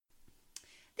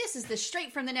This is the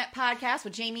Straight from the Net podcast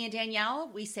with Jamie and Danielle.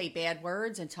 We say bad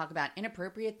words and talk about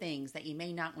inappropriate things that you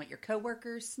may not want your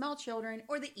coworkers, small children,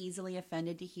 or the easily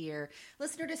offended to hear.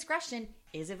 Listener discretion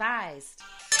is advised.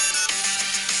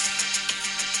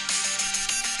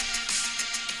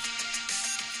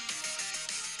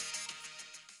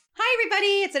 Hi,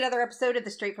 everybody. It's another episode of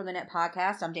the Straight from the Net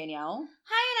podcast. I'm Danielle.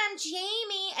 Hi, and I'm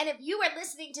Jamie. And if you are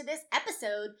listening to this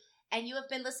episode and you have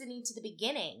been listening to the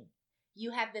beginning,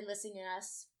 you have been listening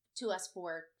to us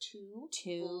for two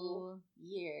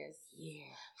years. Yeah.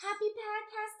 Happy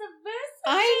podcast anniversary!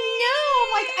 I know.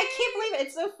 I'm like, I can't believe it.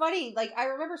 It's so funny. Like, I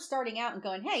remember starting out and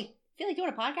going, hey, feel like doing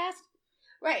a podcast?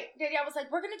 Right. Danielle was like,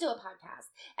 we're going to do a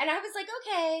podcast. And I was like,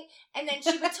 okay. And then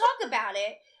she would talk about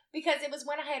it because it was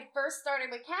when I had first started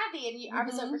with Kathy and I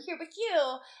was over here with you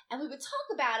and we would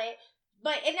talk about it,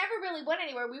 but it never really went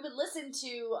anywhere. We would listen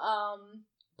to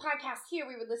podcasts here.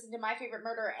 We would listen to My Favorite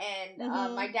Murder and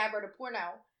My Dad Wrote a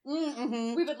Porno.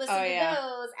 Mm-hmm. We would listen to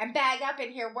those and bag up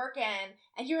in here working.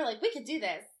 And you were like, we could do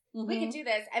this. Mm-hmm. We could do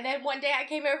this. And then one day I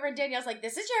came over and Danielle's like,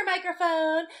 this is your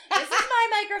microphone. This is my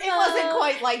microphone. It wasn't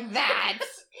quite like that.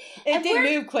 It did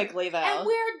move quickly, though. And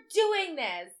we're doing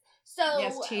this. So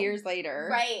yes, 2 years later.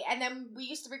 Right. And then we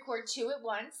used to record two at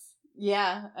once.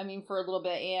 Yeah. I mean, for a little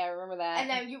bit. Yeah, I remember that. And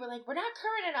then you were like, we're not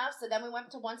current enough. So then we went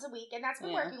to once a week. And that's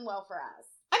been working well for us.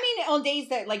 I mean, on days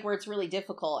that, like, where it's really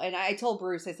difficult, and I told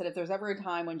Bruce, I said, if there's ever a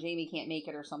time when Jamie can't make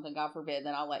it or something, God forbid,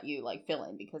 then I'll let you, like, fill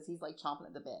in, because he's, like, chomping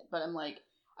at the bit. But I'm like,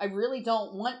 I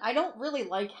don't really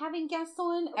like having guests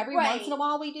on. Every once in a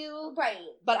while we do. Right.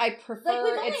 But I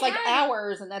prefer, it's like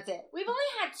hours, and that's it. We've only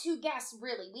had two guests,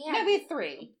 really. We had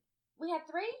three. We had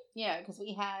three? Yeah, because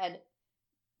we had,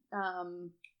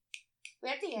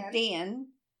 Dan,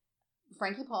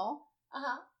 Frankie Paul,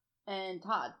 and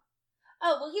Todd.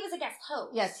 Oh, well, he was a guest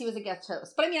host. Yes, he was a guest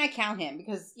host. But, I mean, I count him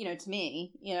because, to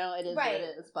me, it is what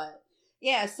it is. But,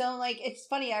 yeah, so, like, it's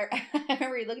funny. I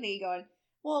remember you looking at you going,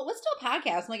 well, let's do a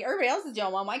podcast. I'm like, everybody else is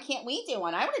doing one. Why can't we do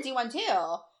one? I want to do one,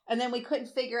 too. And then we couldn't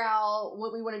figure out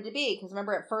what we wanted to be. Because,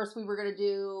 remember, at first we were going to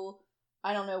do,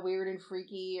 I don't know, Weird and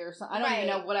Freaky or something. I don't even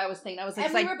know what I was thinking. I was like,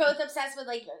 and we were both obsessed with,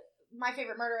 like, My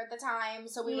Favorite Murder at the time,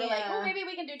 so we were like, oh, maybe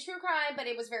we can do true crime, but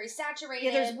it was very saturated.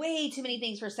 Yeah, there's way too many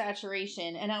things for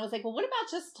saturation, and I was like, well, what about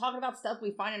just talking about stuff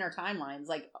we find in our timelines,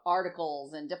 like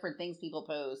articles and different things people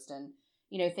post, and,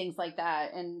 things like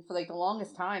that, and for, like, the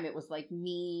longest time, it was, like,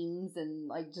 memes and,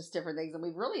 like, just different things, and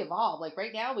we've really evolved. Like,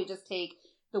 right now, we just take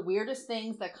the weirdest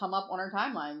things that come up on our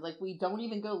timelines. Like, we don't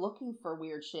even go looking for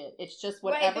weird shit. It's just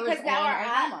whatever is on our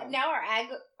timeline. Now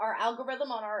our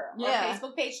algorithm on our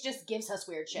Facebook page just gives us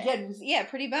weird shit. Yeah,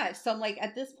 pretty much. So I'm like,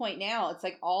 at this point now, it's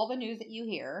like all the news that you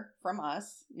hear from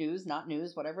us, news, not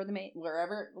news, whatever it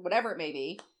may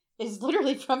be, is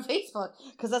literally from Facebook.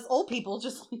 Because us old people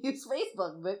just use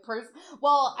Facebook. But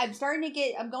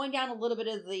I'm going down a little bit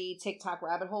of the TikTok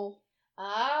rabbit hole.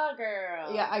 Oh,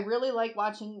 girl. Yeah, I really like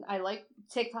watching, I like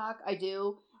TikTok, I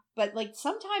do, but, like,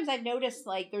 sometimes I've noticed,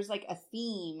 like, there's, like, a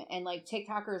theme, and, like,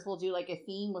 TikTokers will do, like, a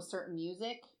theme with certain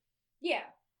music. Yeah.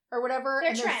 Or whatever.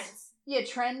 They're trends. Yeah,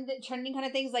 trending kind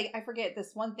of things. Like, I forget,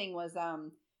 this one thing was,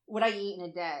 what I eat in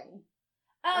a day.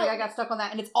 Oh. Like, I got stuck on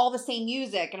that, and it's all the same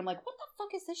music, and I'm like, what the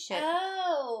fuck is this shit?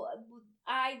 Oh,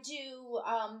 I do,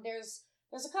 there's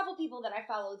a couple people that I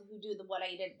follow who do the What I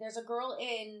Eat. There's a girl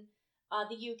in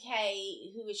the UK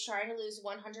who is trying to lose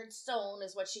 100 stone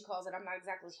is what she calls it. I'm not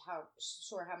exactly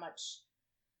sure how much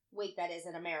weight that is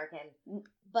in American.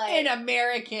 But in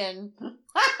American.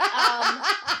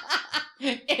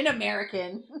 In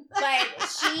American. But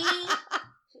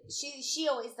she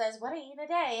always says, what I eat in a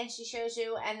day, and she shows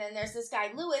you. And then there's this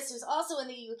guy, Lewis, who's also in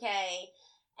the UK,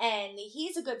 and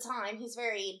he's a good time. He's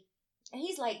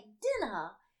like,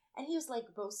 dinner. And he was like,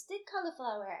 roasted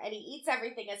cauliflower. And he eats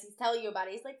everything as he's telling you about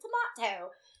it. He's like, tomato.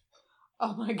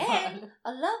 Oh my God. And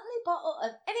a lovely bottle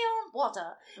of Evian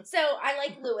water. So I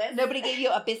like Lewis. Nobody gave you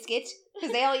a biscuit?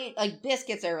 Because they all eat, like,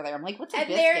 biscuits over there. I'm like, what's a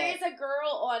biscuit? And there is a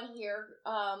girl on here,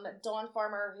 Dawn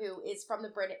Farmer, who is from the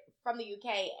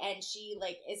UK. And she,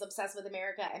 like, is obsessed with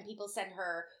America. And people send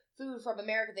her food from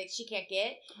America that she can't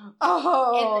get.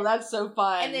 Oh, that's so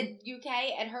fun. And the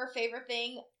UK, and her favorite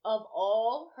thing of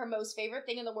all, her most favorite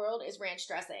thing in the world is ranch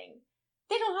dressing.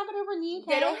 They don't have it over in the UK?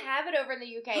 They don't have it over in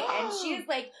the UK. And she is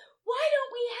like, why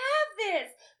don't we have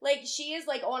this? Like, she is,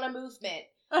 like, on a movement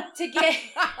to get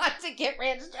to get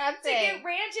ranch dressing. To get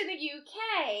ranch in the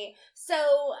UK. So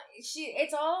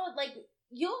it's all like,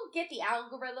 you'll get the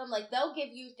algorithm, like they'll give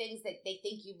you things that they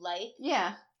think you like.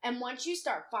 Yeah. And once you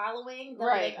start following,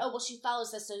 they'll be like, oh, well, she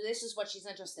follows this, so this is what she's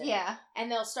interested in. Yeah.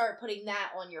 And they'll start putting that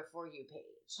on your For You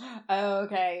page. Oh,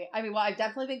 okay. I mean, well, I've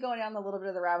definitely been going down a little bit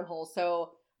of the rabbit hole.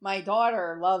 So my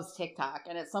daughter loves TikTok,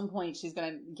 and at some point she's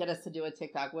gonna get us to do a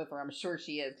TikTok with her. I'm sure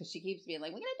she is, because she keeps being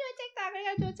like, "We're gonna do a TikTok. We're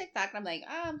gonna do a TikTok," and I'm like,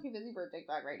 I'm too busy for a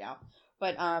TikTok right now.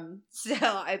 But so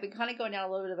I've been kind of going down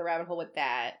a little bit of the rabbit hole with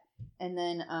that, and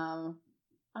then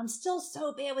I'm still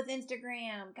so bad with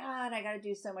Instagram. God, I got to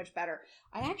do so much better.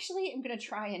 I actually am going to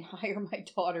try and hire my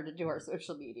daughter to do our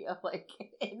social media, like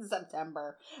in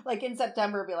September. Like in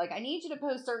September, be like, I need you to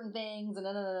post certain things, and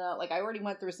like I already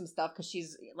went through some stuff because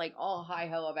she's like all hi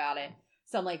ho about it.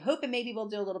 So I'm like hoping maybe we'll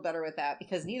do a little better with that,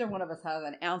 because neither one of us has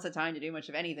an ounce of time to do much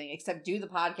of anything except do the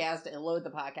podcast and load the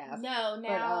podcast. No,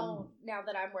 now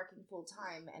that I'm working full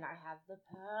time and I have the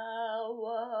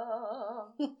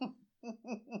power.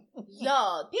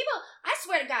 Yo, people, I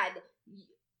swear to God,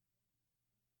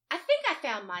 I think I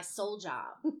found my soul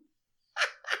job.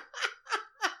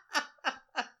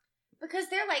 Because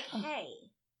they're like, hey,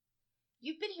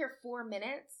 you've been here 4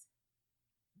 minutes,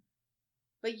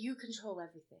 but you control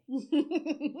everything.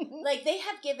 Like, the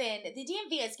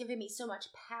DMV has given me so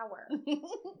much power. And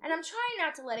I'm trying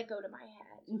not to let it go to my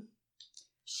head.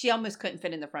 She almost couldn't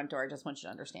fit in the front door, I just want you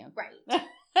to understand. Right.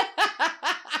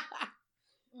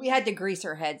 We had to grease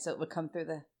her head so it would come through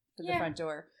the front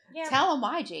door. Yeah. Tell him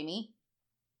why, Jamie.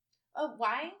 Oh,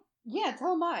 why? Yeah,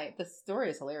 tell him why. The story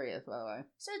is hilarious, by the way.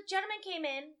 So, a gentleman came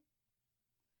in.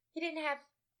 He didn't have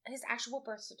his actual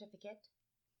birth certificate.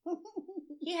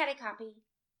 He had a copy.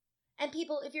 And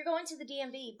people, if you're going to the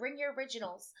DMV, bring your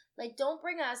originals. Like, don't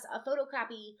bring us a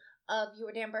photocopy of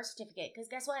your damn birth certificate. Because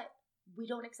guess what? We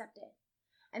don't accept it.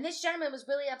 And this gentleman was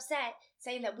really upset,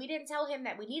 saying that we didn't tell him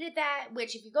that we needed that,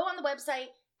 which if you go on the website,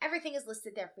 everything is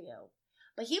listed there for you.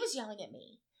 But he was yelling at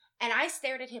me, and I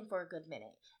stared at him for a good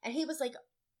minute. And he was like,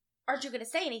 aren't you going to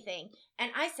say anything?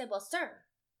 And I said, well, sir,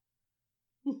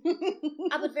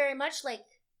 I would very much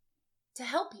like to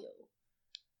help you.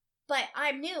 But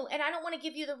I'm new, and I don't want to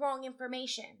give you the wrong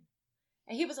information.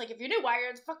 And he was like, if you're new, why are you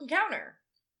at the fucking counter?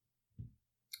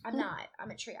 I'm not.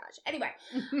 I'm at triage. Anyway,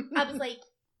 I was like,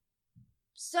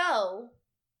 so,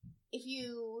 if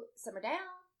you simmer down,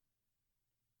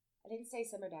 I didn't say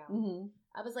simmer down. Mm-hmm.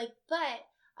 I was like, but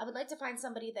I would like to find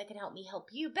somebody that can help me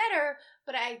help you better,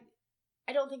 but I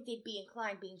don't think they'd be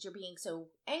inclined, being you're being so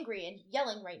angry and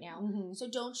yelling right now. Mm-hmm. So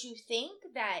don't you think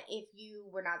that if you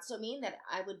were not so mean that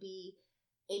I would be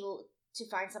able to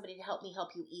find somebody to help me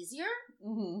help you easier?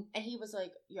 Mm-hmm. And he was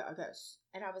like, yeah, I guess.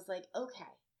 And I was like, okay.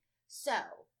 So,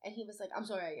 and he was like, I'm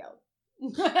sorry I yelled.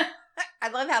 I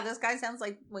love how this guy sounds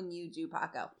like when you do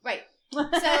Paco. Right. So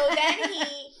then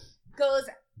he goes,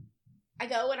 I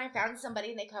go and I found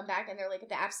somebody, and they come back and they're like,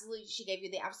 she gave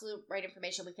you the absolute right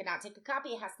information. We cannot take a copy.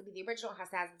 It has to be the original. It has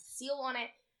to have the seal on it.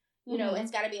 You know,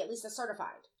 it's got to be at least a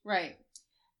certified. Right.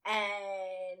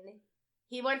 And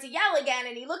he went to yell again,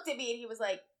 and he looked at me and he was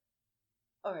like,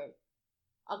 all right,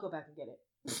 I'll go back and get it.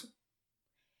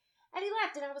 And he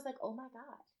left, and I was like, oh my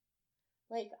God.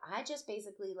 Like, I just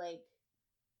basically, like,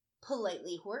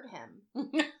 politely whored him.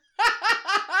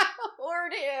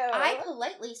 Whored him. I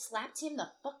politely slapped him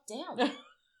the fuck down.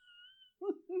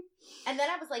 And then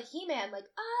I was like, He-Man, like,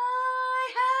 I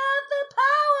have the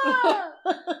power.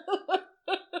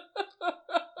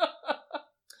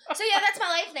 So yeah, that's my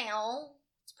life now.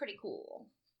 It's pretty cool.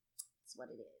 That's what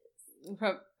it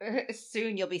is.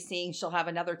 Soon you'll be seeing she'll have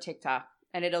another TikTok,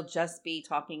 and it'll just be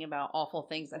talking about awful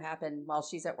things that happen while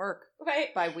she's at work.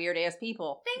 Right. By weird ass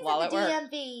people. Things while at the at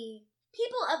work. DMV.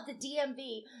 People of the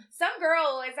DMV. Some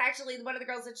girl is actually one of the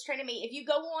girls that's training me. If you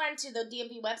go on to the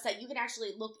DMV website, you can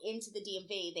actually look into the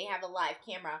DMV. They have a live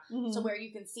camera, so where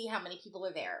you can see how many people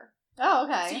are there. Oh,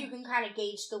 okay. So you can kind of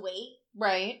gauge the weight.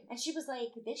 Right. And she was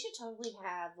like, they should totally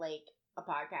have, like, a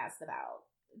podcast about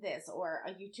this, or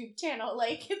a YouTube channel,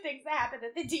 like, things that happen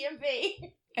at the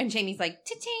DMV. And Jamie's like,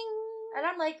 cha-ching. And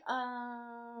I'm like,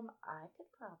 I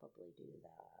could probably do that.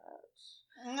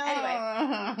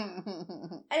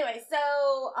 Anyway, so,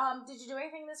 did you do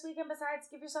anything this weekend besides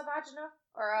give yourself agina?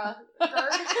 Or,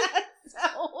 GERD?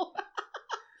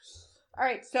 All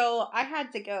right, so I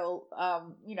had to go,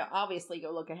 obviously go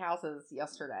look at houses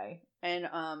yesterday. And,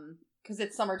 because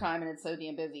it's summertime and it's so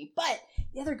damn busy. But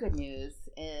the other good news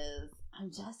is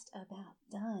I'm just about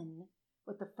done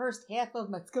with the first half of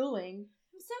my schooling.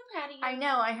 I'm so proud of you. I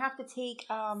know, I have to take,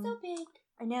 so big.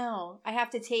 I know. I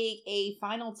have to take a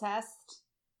final test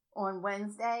on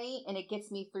Wednesday, and it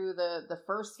gets me through the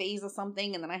first phase of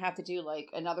something, and then I have to do, like,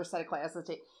 another set of classes.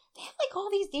 They have, like, all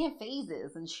these damn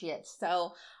phases and shit.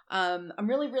 So, I'm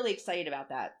really, really excited about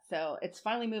that. So, it's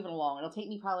finally moving along. It'll take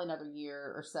me probably another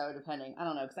year or so, depending. I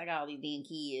don't know, because I got all these damn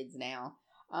kids now.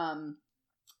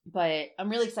 But I'm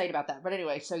really excited about that. But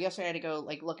anyway, so yesterday I had to go,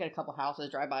 like, look at a couple houses,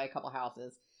 drive by a couple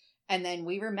houses. And then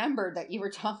we remembered that you were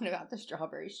talking about the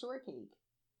strawberry shortcake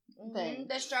thing.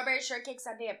 The strawberry shortcake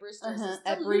sundae at Brewster's.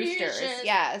 At Brewster's,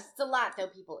 yes. It's a lot, though,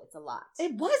 people. It's a lot.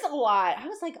 It was a lot. I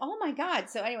was like, oh my God.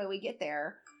 So anyway, we get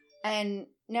there. And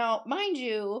now, mind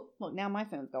you, look, now my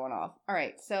phone's going off. All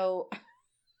right, so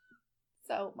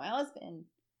my husband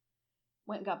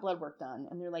went and got blood work done.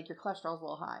 And they're like, your cholesterol's a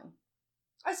little high.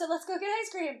 Oh, so let's go get ice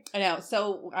cream. I know.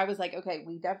 So I was like, okay,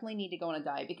 we definitely need to go on a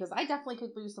diet because I definitely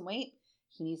could lose some weight.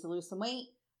 He needs to lose some weight.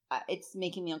 It's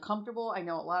making me uncomfortable. I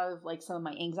know a lot of like some of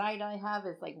my anxiety I have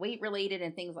is like weight related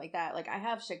and things like that. Like I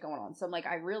have shit going on. So I'm like,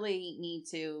 I really need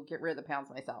to get rid of the pounds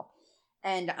myself.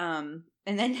 And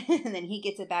then he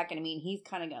gets it back. And I mean, he's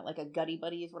kind of got like a gutty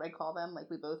buddy is what I call them.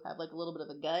 Like we both have like a little bit of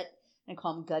a gut. I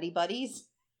call them gutty buddies.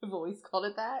 I've always called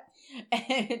it that.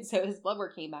 And so his blood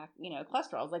work came back,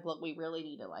 cholesterol. I was like, look, we really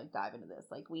need to like dive into this.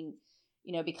 Like we,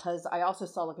 because I also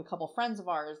saw like a couple friends of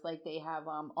ours, like they have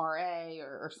RA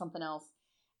or something else.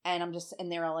 And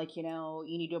and they're all like, you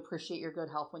need to appreciate your good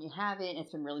health when you have it. And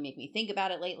it's been really making me think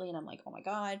about it lately. And I'm like, oh my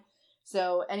God.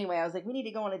 So anyway, I was like, we need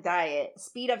to go on a diet.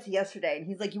 Speed up to yesterday. And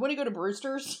he's like, you want to go to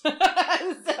Brewster's? So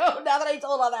now that I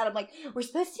told all that, I'm like, we're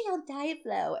supposed to be on Diet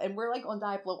Flow. And we're like on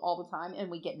Diet Flow all the time.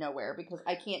 And we get nowhere because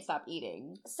I can't stop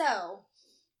eating. So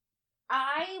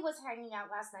I was hanging out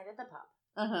last night at the pub.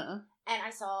 Uh-huh. And I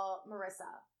saw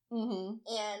Marissa. Mm-hmm.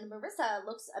 And Marissa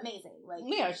looks amazing. Like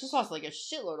yeah, she's lost like a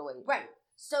shitload of weight. Right.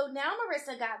 So now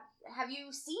Marissa have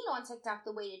you seen on TikTok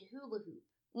the weighted hula hoop?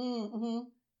 Mm-hmm.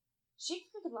 She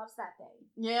freaking loves that thing.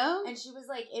 Yeah? And she was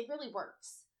like, it really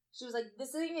works. She was like,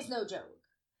 this thing is no joke.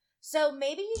 So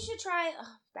maybe you should try,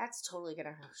 that's totally going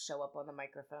to show up on the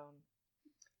microphone.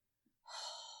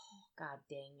 God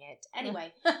dang it.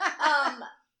 Anyway,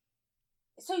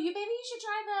 so maybe you should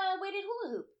try the weighted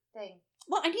hula hoop thing.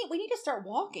 Well, we need to start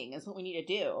walking is what we need to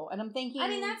do. And I'm thinking... I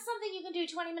mean, that's something you can do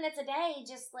 20 minutes a day,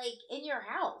 just, like, in your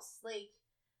house. Like...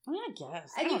 I mean, I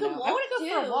guess. And you can walk, I want to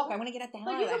go for a walk. I want to get out the hell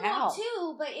out of the house. But you can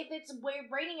walk, too, but if it's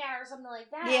raining out or something like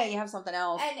that... Yeah, you have something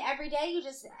else. And every day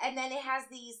and then it has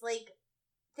these, like,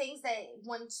 things that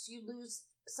once you lose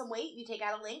some weight, you take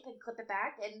out a link and clip it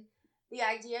back. And the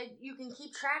idea, you can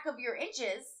keep track of your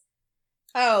inches...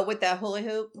 Oh, with the hula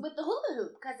hoop? With the hula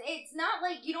hoop. Because it's not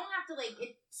like, you don't have to,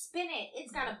 like, spin it.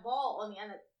 It's got a ball on the end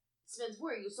that spins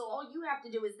for you. So all you have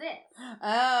to do is this.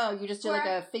 Oh, you just do like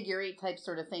a figure eight type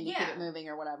sort of thing to keep it moving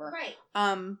or whatever. Right.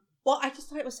 Well, I just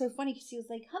thought it was so funny because he was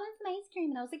like, how about some ice cream?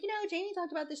 And I was like, Jamie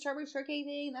talked about the strawberry shortcake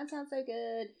thing. That sounds so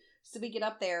good. So we get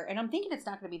up there, and I'm thinking it's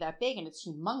not going to be that big, and it's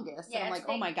humongous. Yeah, and I'm like,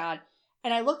 big. Oh my God.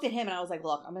 And I looked at him, and I was like,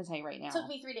 look, I'm going to tell you right now. It took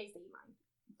me 3 days to eat mine.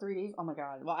 3 days? Oh my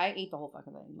God. Well, I ate the whole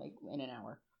fucking thing, like, in an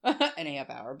hour. and a half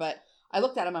hour. But I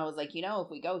looked at him, I was like, if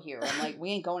we go here, I'm like,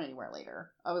 we ain't going anywhere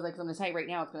later. I was like, I'm going to tell you right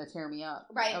now, it's going to tear me up.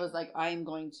 Right. I was like, I'm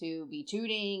going to be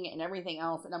tooting and everything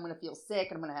else, and I'm going to feel sick,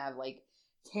 and I'm going to have, like,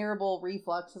 terrible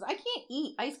reflux, because I can't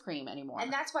eat ice cream anymore.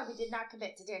 And that's why we did not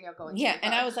commit to Danielle going to the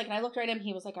and I was like, and I looked right at him,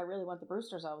 he was like, I really want the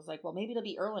Brewsters. I was like, well, maybe it'll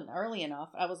be early enough.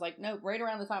 I was like, no, right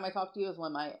around the time I talked to you is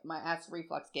when my acid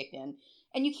reflux kicked in.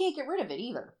 And you can't get rid of it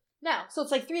either. No. So it's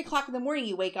like 3 o'clock in the morning,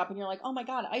 you wake up and you're like, oh my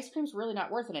God, ice cream's really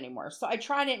not worth it anymore. So I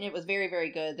tried it and it was very,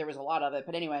 very good. There was a lot of it.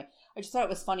 But anyway, I just thought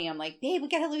it was funny. I'm like, babe, we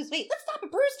gotta lose weight. Let's stop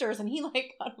at Brewster's. And he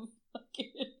like got a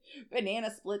fucking banana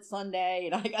split sundae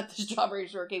and I got the strawberry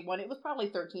shortcake one. It was probably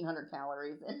 1,300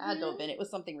 calories. It had to have been. It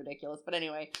was something ridiculous. But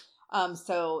anyway,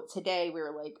 so today we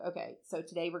were like, okay, so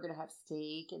today we're going to have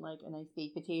steak and like a nice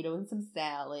baked potato and some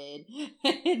salad.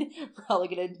 And probably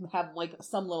going to have like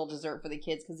some little dessert for the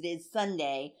kids because it is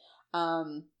Sunday.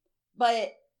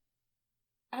 But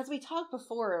as we talked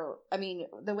before, I mean,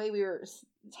 the way we were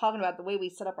talking about the way we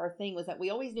set up our thing was that we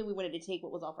always knew we wanted to take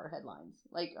what was off our headlines,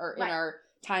 like, or in our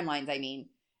timelines, I mean.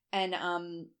 And,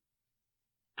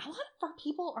 a lot of our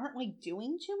people aren't like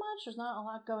doing too much. There's not a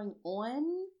lot going on.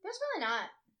 There's really not.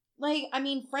 Like, I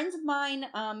mean, friends of mine,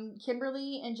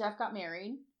 Kimberly and Jeff got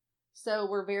married. So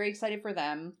we're very excited for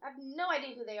them. I have no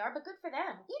idea who they are, but good for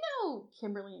them. You know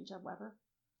Kimberly and Jeff Weber.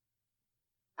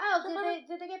 Oh,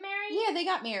 did they get married? Yeah, they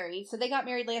got married. So they got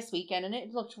married last weekend, and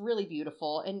it looked really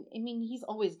beautiful. And, I mean, he's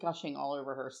always gushing all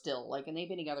over her still. Like, and they've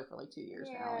been together for like 2 years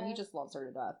now, and he just loves her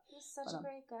to death. He's such a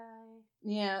great guy.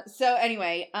 Yeah. So,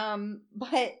 anyway,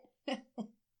 but...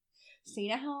 So, you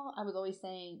know how I was always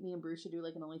saying me and Bruce should do,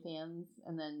 like, an OnlyFans?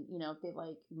 And then, if they have,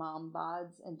 like, mom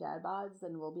bods and dad bods,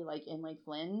 then we'll be, like, in, like,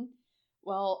 Flynn.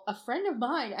 Well, a friend of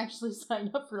mine actually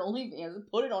signed up for an OnlyFans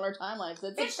and put it on our timeline and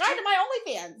said, subscribe to my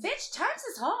OnlyFans. Bitch, times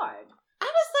is hard. I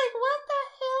was like, what the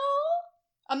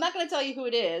hell? I'm not going to tell you who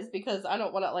it is because I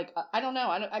don't want to, like, I don't know.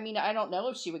 I don't know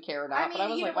if she would care or not, but I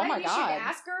was like, oh my God. You should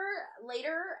ask her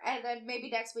later, and then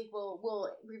maybe next week we'll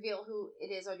reveal who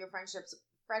it is on your friend's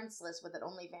friends list with an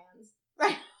OnlyFans.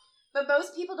 Right. But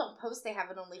most people don't post they have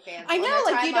an OnlyFans. I on know,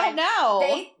 their like, you timeline. don't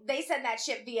know. They send that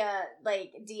shit via,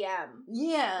 like, DM.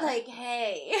 Yeah. Like,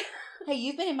 hey. Hey,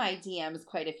 you've been in my DMs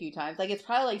quite a few times. Like, it's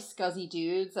probably like scuzzy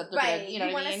dudes that they're Right. gonna, you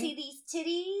know what I mean? Want to see these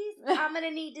titties? I'm going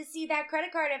to need to see that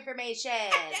credit card information.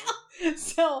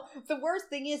 So the worst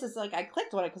thing is like I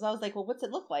clicked on it because I was like, well, what's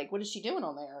it look like? What is she doing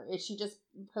on there? Is she just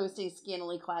posting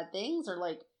scantily clad things, or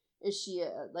like is she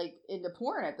like into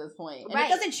porn at this point? And Right.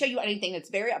 it doesn't show you anything. It's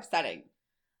very upsetting.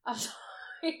 I'm sorry.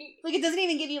 Like it doesn't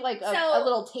even give you like a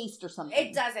little taste or something.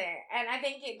 It doesn't, and I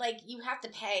think it like you have to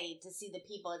pay to see the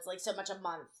people. It's like so much a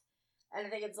month, and I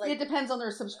think it's like it depends on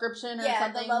their subscription or yeah,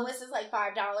 something. the lowest is like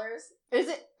 $5. Is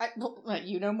it?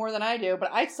 You know more than I do,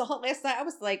 but I saw it last night. I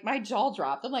was like, my jaw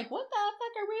dropped. I'm like, what the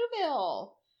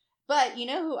fuckaroo-ville? But you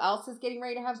know who else is getting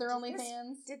ready to have their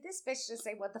OnlyFans? Did this bitch just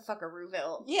say what the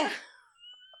fuckaroo-ville? Yeah.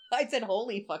 I said,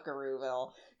 holy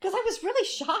fuckaroo-ville. Because I was really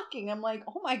shocking. I'm like,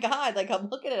 oh my God. Like, I'm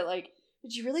looking at it like,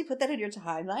 did you really put that in your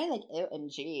timeline? Like,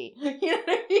 OMG. You know what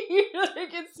I mean?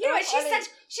 Like, it's so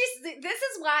funny. This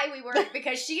is why we work,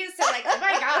 because she is so like, oh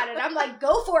my God. And I'm like,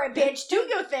 go for it, bitch. Do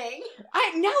your thing.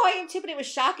 I am too, but it was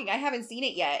shocking. I haven't seen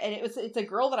it yet. And it's a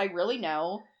girl that I really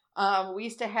know. We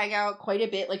used to hang out quite a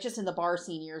bit, like just in the bar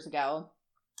scene years ago.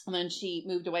 And then she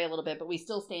moved away a little bit, but we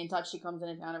still stay in touch. She comes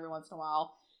into town every once in a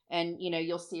while. And, you know,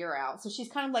 you'll see her out. So she's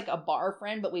kind of like a bar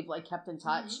friend, but we've like kept in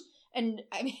touch. Mm-hmm. And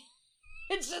I mean,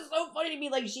 it's just so funny to me.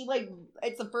 Like,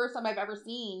 it's the first time I've ever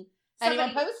seen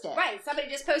anyone post it. Right. Somebody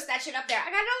just post that shit up there.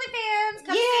 I got OnlyFans.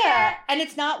 Come yeah. see it. And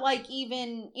it's not like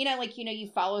even,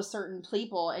 you follow certain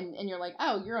people and you're like,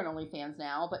 oh, you're on OnlyFans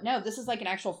now. But no, this is like an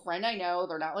actual friend I know.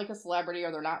 They're not like a celebrity,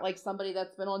 or they're not like somebody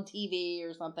that's been on TV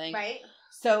or something. Right.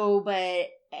 So, but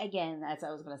again, as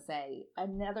I was going to say,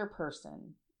 another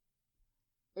person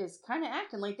is kind of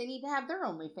acting like they need to have their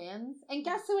OnlyFans. And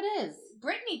guess who it is?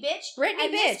 Brittany, bitch.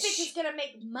 And this bitch is going to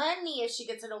make money if she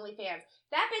gets an OnlyFans.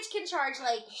 That bitch can charge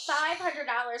like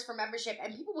 $500 for membership,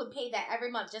 and people would pay that every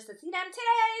month just to see them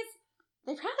titties.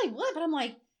 They probably would, but I'm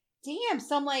like, damn.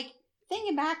 So I'm like,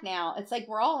 thinking back now, it's like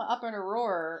we're all up in a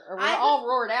roar, or we're all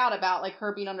roared out about like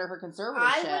her being under her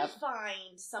conservatorship. I would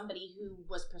find somebody who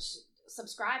was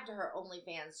subscribed to her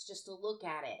OnlyFans just to look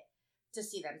at it, to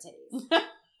see them titties.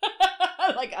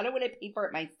 Like, I don't want to pay for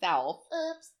it myself.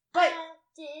 Oops, but I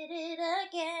did it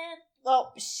again.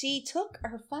 Well, she took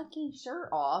her fucking shirt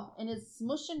off and is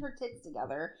smushing her tits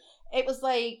together. It was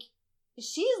like,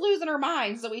 she's losing her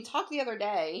mind. So we talked the other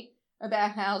day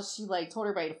about how she, like, told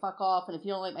everybody to fuck off, and if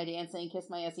you don't like my dancing, kiss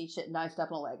my ass, eat shit, and I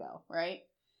step on a Lego, right?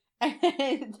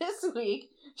 And this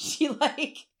week, she,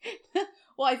 like,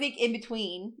 well, I think in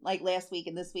between, like, last week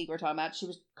and this week we're talking about, she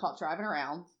was caught driving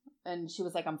around. And she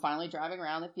was like, I'm finally driving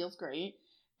around. It feels great.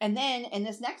 And then in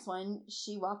this next one,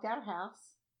 she walked out of her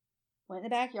house, went in the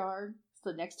backyard,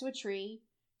 stood next to a tree,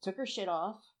 took her shit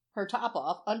off, her top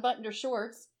off, unbuttoned her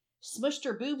shorts, smushed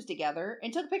her boobs together,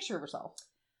 and took a picture of herself.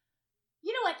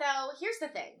 You know what, though? Here's the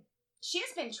thing. She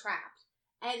has been trapped.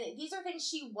 And these are things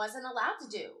she wasn't allowed to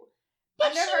do.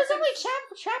 But she was only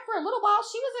trapped for a little while.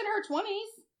 She was in her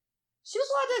 20s. She was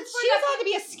allowed to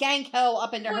be a skank hoe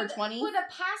up into her 20s. For the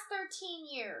past 13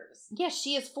 years. Yes,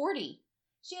 she is 40.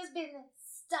 She has been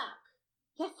stuck.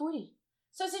 Yeah, 40.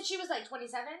 So since she was like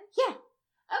 27? Yeah.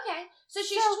 Okay. So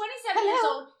she's 27 years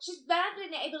old. She's not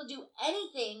been able to do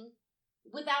anything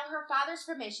without her father's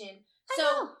permission.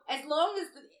 So as long as...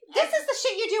 This is the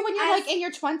shit you do when you're like in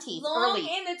your 20s. Long early.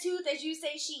 in the tooth as you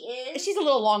say she is. She's a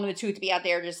little long in the tooth to be out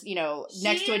there just,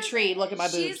 next to a tree, look at my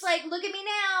boobs. She's like, look at me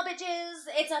now, bitches.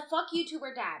 It's a fuck you to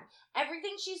her dad.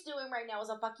 Everything she's doing right now is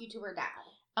a fuck you to her dad.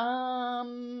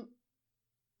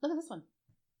 Look at this one.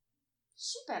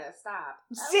 She better stop.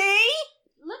 See?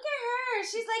 Look at her.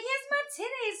 She's like, here's my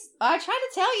titties. I tried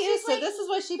to tell you, so this is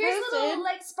what she posted. Here's little,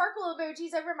 like, sparkle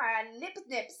emojis over my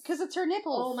nips. Because it's her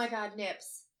nipples. Oh my God,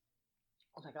 nips.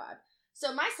 Oh my God.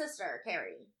 So my sister,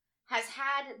 Carrie, has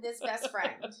had this best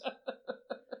friend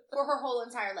for her whole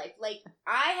entire life. Like,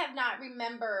 I have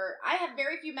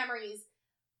very few memories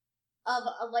of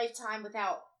a lifetime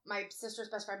without my sister's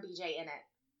best friend, BJ, in it.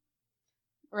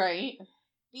 Right.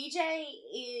 BJ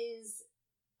is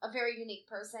a very unique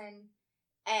person,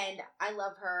 and I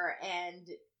love her, and,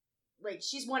 like,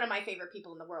 she's one of my favorite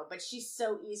people in the world, but she's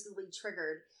so easily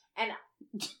triggered, and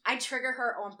I trigger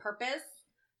her on purpose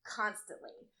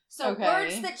constantly. So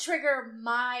words that trigger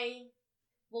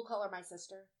we'll call her my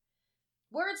sister.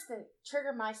 Words that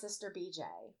trigger my sister BJ.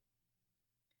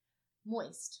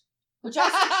 Moist. Which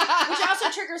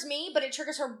also triggers me, but it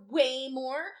triggers her way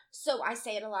more, so I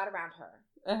say it a lot around her.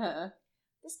 Uh-huh.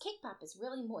 This cake pop is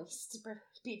really moist,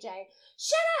 BJ.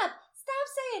 Shut up! Stop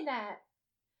saying that.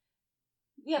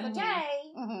 the other day,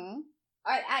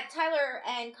 at Tyler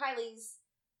and Kylie's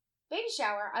baby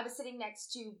shower, I was sitting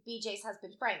next to BJ's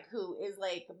husband, Frank, who is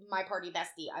like my party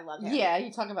bestie. I love him. Yeah,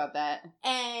 you talk about that.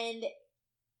 And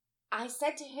I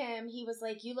said to him, he was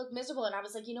like, you look miserable. And I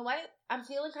was like, you know what? I'm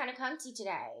feeling kind of cunty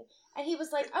today. And he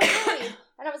was like, oh, really?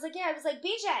 And I was like, yeah. I was like,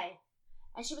 BJ.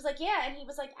 And she was like, yeah. And he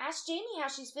was like, ask Jamie how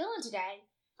she's feeling today.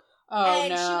 Oh, and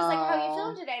no. she was like, how are you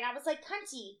feeling today? And I was like,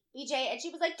 cunty, BJ. And she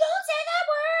was like, don't say that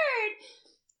word.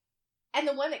 And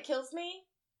the one that kills me,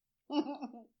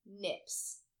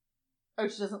 Nips. Oh,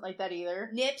 she doesn't like that either?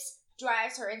 Nips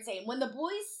drives her insane. When the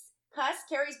boys cuss,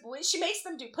 Carrie's boys, she makes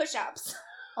them do push-ups.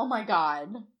 Oh, my God.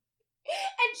 And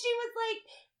she was like,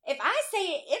 if I say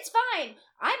it, it's fine.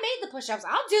 I made the push-ups.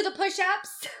 I'll do the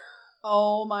push-ups.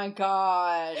 Oh, my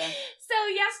God. So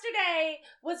yesterday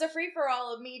was a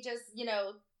free-for-all of me just,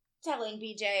 telling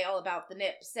BJ all about the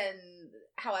nips and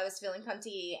how I was feeling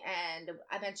cunty, and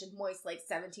I mentioned moist like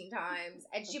 17 times,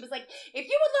 and she was like, if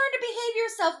you would learn to behave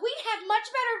yourself, we'd have much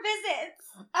better visits.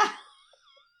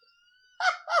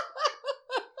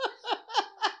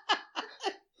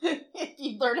 If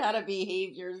you learn how to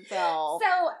behave yourself.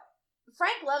 So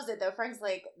Frank loves it though. Frank's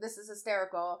like, this is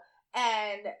hysterical.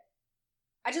 And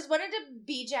I just wanted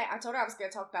to BJ, I told her I was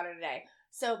going to talk about her today.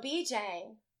 So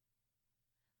BJ,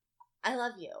 I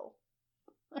love you.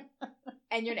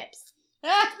 And your nips.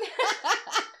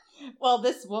 Well,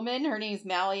 this woman, her name's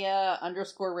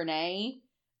Malia_Renee.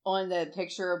 On the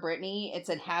picture of Brittany, it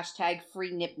said hashtag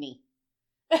free nip me.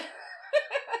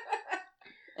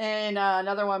 And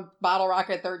another one, Bottle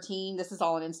Rocket 13. This is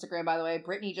all on Instagram, by the way.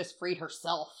 Brittany just freed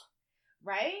herself.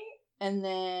 Right? And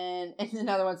then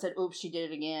another one said, oops, she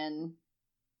did it again.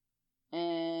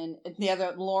 And the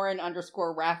other,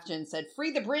 Lauren_Rafton said,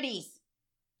 free the Britties.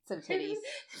 Instead of titties.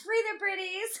 Free the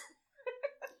Britties.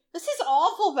 This is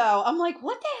awful, though. I'm like,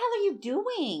 what the hell are you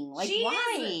doing? Like, She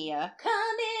why? is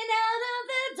coming out of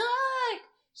the dark.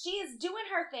 She is doing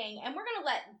her thing, and we're gonna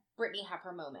let Brittany have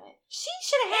her moment. She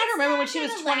should have had her moment when she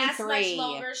was 23. Much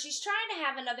longer. She's trying to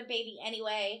have another baby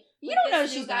anyway. You don't know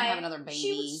she's gonna have another baby.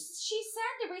 She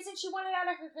said the reason she wanted out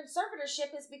of her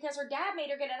conservatorship is because her dad made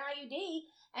her get an IUD,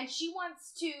 and she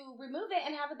wants to remove it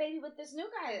and have a baby with this new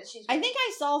guy that she's with. I think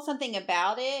I saw something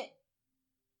about it,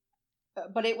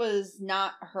 but it was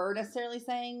not her necessarily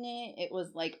saying it. It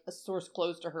was like a source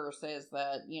close to her says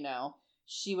that,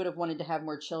 she would have wanted to have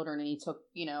more children and he took,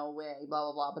 away, blah,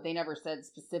 blah, blah. But they never said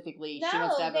specifically she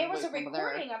wants to have there was a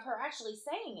recording of her actually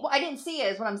saying it. Well, I didn't see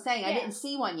it is what I'm saying. Yeah. I didn't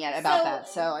see one yet about that,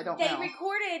 so I don't know. They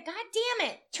recorded, god damn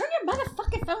it. Turn your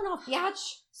motherfucking phone off,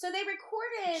 biatch. So they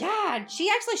recorded. God,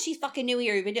 she fucking knew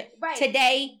here even right.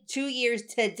 Today, 2 years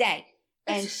today.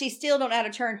 And she still don't know how to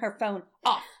turn her phone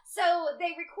off. So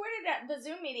they recorded at the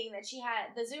Zoom meeting that she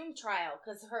had, the Zoom trial,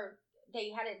 because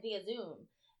they had it via Zoom.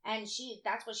 And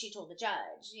that's what she told the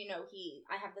judge.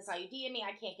 I have this IUD in me.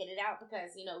 I can't get it out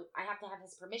because, I have to have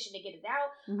his permission to get it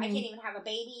out. Mm-hmm. I can't even have a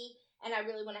baby. And I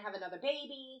really want to have another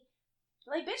baby.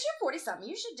 Like, bitch, you're 40-something.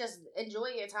 You should just enjoy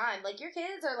your time. Like, your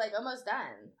kids are, like, almost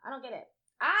done. I don't get it.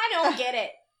 I don't get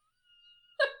it.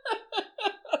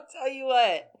 I'll tell you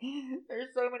what.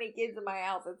 There's so many kids in my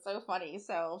house. It's so funny.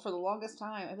 So, for the longest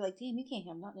time, I'd be like, damn, you can't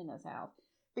have nothing in this house.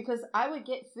 Because I would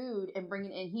get food and bring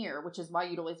it in here, which is why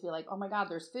you'd always be like, oh my God,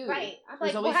 there's food. Right. I'm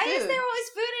there's like, why is there always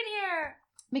food in here?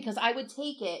 Because I would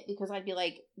take it because I'd be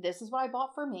like, this is what I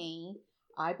bought for me.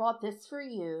 I bought this for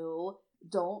you.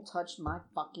 Don't touch my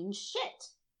fucking shit.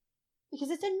 Because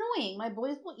it's annoying. My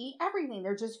boys will eat everything.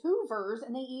 They're just Hoovers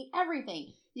and they eat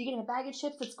everything. You get a bag of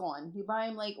chips, it's gone. You buy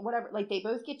them like whatever. Like they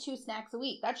both get 2 snacks a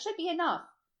week. That should be enough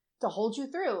to hold you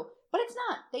through. But it's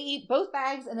not. They eat both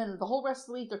bags and then the whole rest of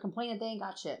the week they're complaining they ain't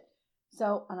got shit.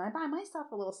 So, and I buy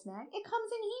myself a little snack. It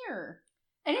comes in here.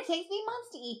 And it takes me months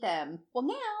to eat them. Well,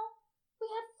 now we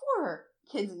have 4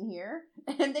 kids in here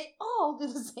and they all do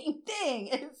the same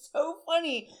thing. And it's so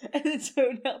funny. And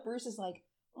so now Bruce is like,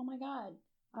 oh my God.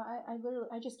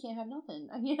 I just can't have nothing.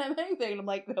 I can't have anything. And I'm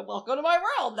like, welcome to my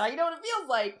world. Now you know what it feels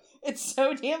like. It's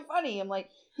so damn funny. I'm like,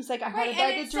 he's like, I had a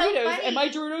bag of Doritos and my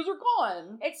Doritos are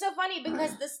gone. It's so funny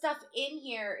because the stuff in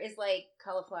here is like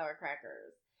cauliflower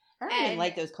crackers. I don't even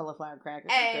like those cauliflower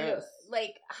crackers. And gross.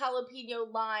 Like jalapeno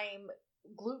lime,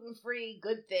 gluten-free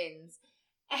Good Thins.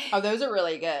 Oh, those are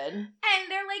really good. And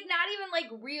they're like not even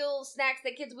like real snacks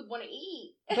that kids would want to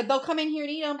eat. But they'll come in here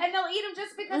and eat them. And they'll eat them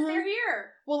just because they're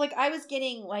here. Well, like I was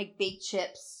getting like baked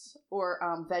chips or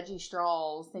veggie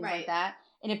straws, things like that.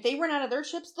 And if they run out of their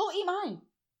chips, they'll eat mine.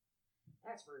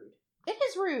 That's rude. It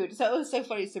is rude. So it was so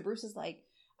funny. So Bruce is like,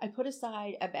 I put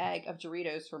aside a bag of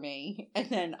Doritos for me. And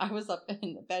then I was up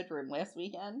in the bedroom last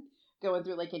weekend. going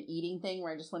through like an eating thing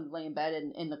where I just wanted to lay in bed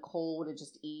and in the cold and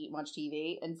just eat, watch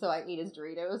TV. And so I ate his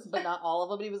Doritos, but not all of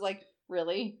them. And he was like,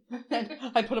 really? And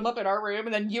I put them up in our room,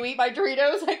 and then you eat my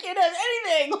Doritos? I can't have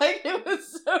anything. Like, it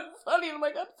was so funny. And I'm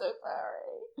like, I'm so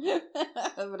sorry.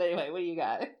 But anyway, what do you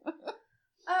got?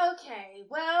 Okay,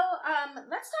 well,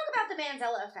 let's talk about the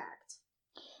Mandela effect.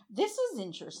 This is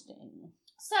interesting.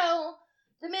 So,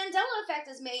 the Mandela effect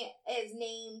is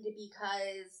named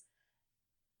because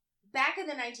back in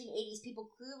the 1980s, people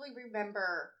clearly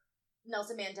remember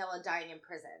Nelson Mandela dying in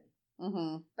prison.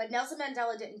 Mm-hmm. But Nelson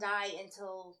Mandela didn't die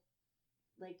until,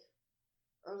 like,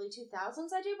 early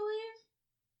 2000s, I do believe.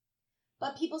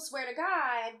 But people swear to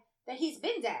God that he's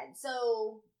been dead.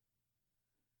 So,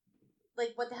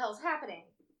 like, what the hell's happening?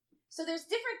 So there's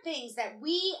different things that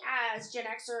we as Gen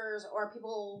Xers or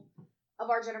people of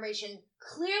our generation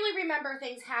clearly remember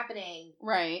things happening.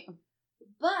 Right.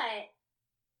 But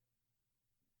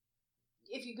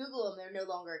if you Google them, they're no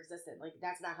longer existent. Like,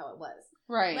 that's not how it was.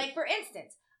 Right. Like, for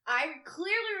instance, I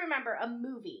clearly remember a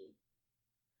movie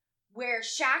where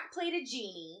Shaq played a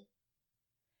genie,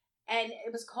 and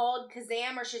it was called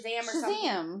Kazam or Shazam or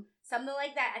something. Something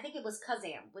like that. I think it was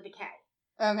Kazam with a K.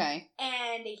 Okay.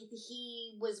 And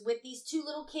he was with these two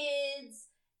little kids,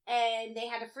 and they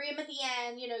had to free him at the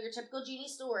end, you know, your typical genie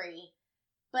story.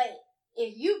 But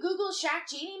if you Google Shaq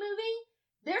Genie movie,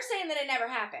 they're saying that it never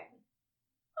happened.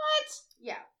 What?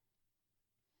 Yeah.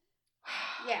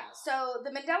 Yeah, so the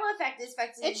Mandela effect is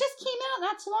affecting... It just came out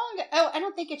not too long ago. Oh, I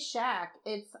don't think it's Shaq.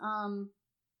 It's,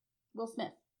 Will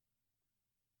Smith.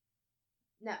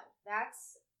 No, that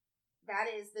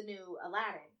is the new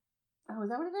Aladdin. Oh, is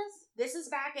that what it is? This is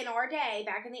back in our day,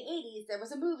 back in the 80s, there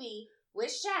was a movie with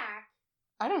Shaq.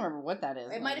 I don't remember what that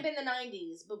is. It might have been the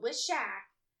 90s, but with Shaq.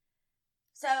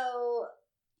 So,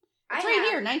 it's right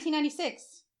here,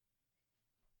 1996.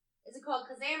 Is it called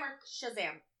Kazam or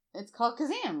Shazam? It's called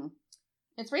Kazam.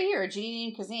 It's right here. A genie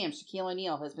named Kazam, Shaquille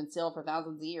O'Neal, has been still for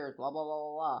thousands of years, blah, blah, blah,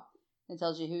 blah, blah. It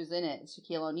tells you who's in it.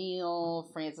 Shaquille O'Neal,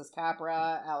 Francis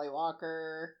Capra, Ally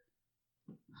Walker.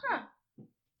 Huh.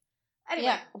 Anyway.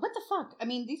 Yeah, what the fuck? I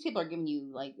mean, these people are giving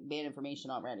you, like, bad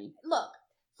information already. Look,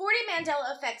 40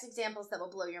 Mandela effects examples that will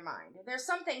blow your mind. There's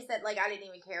some things that, like, I didn't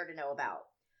even care to know about.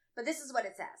 But this is what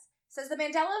it says. It says, the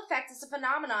Mandela effect is a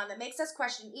phenomenon that makes us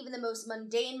question even the most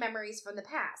mundane memories from the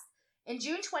past. In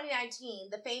June 2019,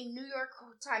 the famed New York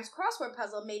Times crossword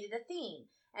puzzle made it a theme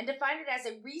and defined it as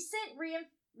a recent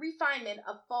refinement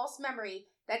of false memory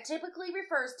that typically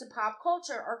refers to pop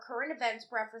culture or current event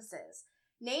references.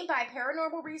 Named by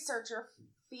paranormal researcher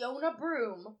Fiona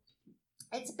Broom,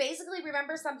 it's basically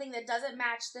remember something that doesn't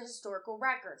match the historical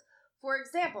records. For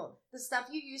example, the stuff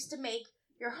you used to make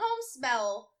your home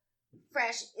smell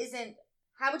fresh isn't...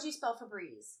 How would you spell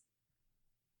Febreze?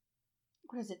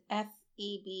 What is it? F-E-B-R-E-E-Z?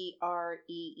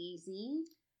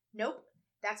 Nope.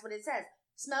 That's what it says.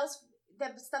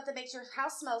 The stuff that makes your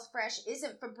house smells fresh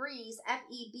isn't Febreze,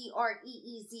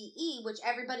 F-E-B-R-E-E-Z-E, which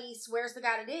everybody swears to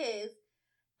God it is.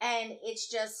 And it's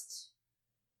just,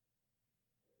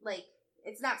 like,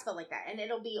 it's not spelled like that. And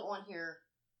it'll be on here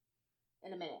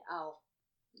in a minute.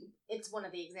 It's one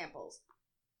of the examples.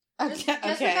 Just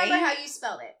remember how you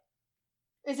spelled it.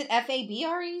 Is it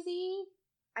F-A-B-R-E-Z?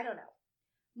 I don't know.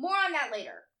 More on that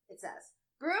later, it says.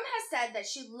 Broom has said that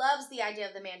she loves the idea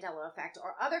of the Mandela effect,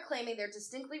 or other claiming they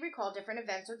distinctly recall different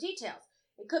events or details.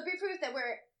 It could be proof that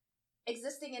we're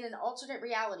existing in an alternate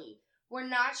reality. We're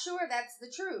not sure that's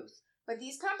the truth. But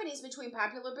these companies between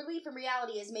popular belief and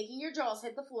reality is making your jaws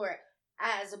hit the floor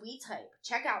as we type.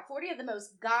 Check out 40 of the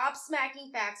most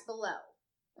gobsmacking facts below.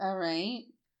 All right.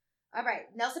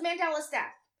 Nelson Mandela's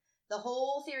death. The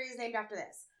whole theory is named after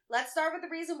this. Let's start with the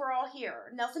reason we're all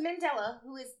here. Nelson Mandela,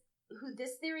 who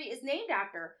this theory is named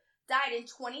after, died in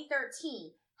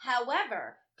 2013.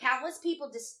 However, countless people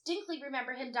distinctly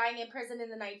remember him dying in prison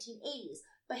in the 1980s.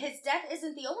 But his death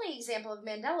isn't the only example of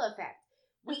Mandela effect.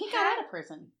 He got out of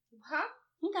prison. Huh?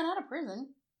 He got out of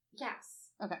prison. Yes.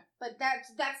 Okay. But that's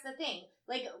the thing.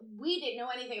 Like, we didn't know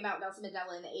anything about Nelson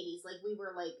Mandela in the 80s. Like, we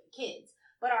were, like, kids.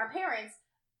 But our parents,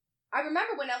 I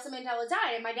remember when Nelson Mandela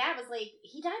died, and my dad was like,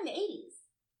 he died in the 80s.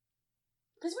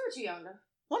 Because we were too young to...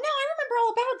 Well, no, I remember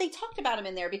all about it. They talked about him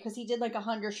in there because he did, like, a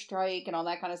hunger strike and all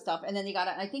that kind of stuff. And then they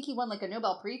I think he won, like, a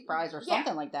Nobel Peace Prize or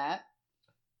something like that.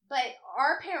 But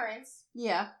our parents...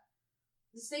 Yeah.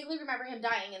 Distinctly remember him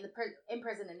dying in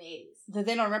prison in the 80s.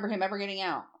 They don't remember him ever getting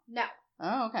out? No.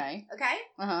 Oh, okay. Okay?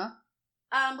 Uh-huh.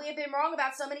 We have been wrong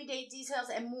about so many date details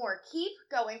and more. Keep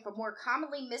going for more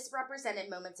commonly misrepresented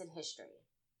moments in history.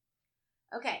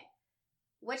 Okay.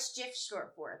 What's Jif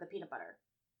short for, the peanut butter?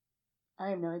 I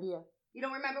have no idea. You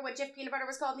don't remember what Jif peanut butter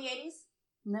was called in the 80s?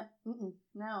 No.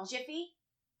 No. Jiffy?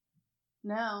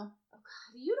 No.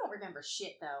 You don't remember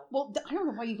shit, though. Well, I don't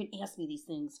know why you even asked me these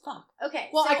things. Fuck. Okay.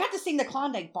 Well, I got to sing the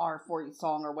Klondike Bar for you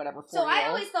song or whatever. So I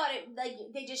always thought it, like,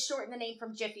 they just shortened the name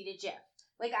from Jiffy to Jif.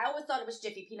 Like, I always thought it was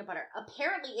Jiffy Peanut Butter.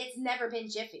 Apparently, it's never been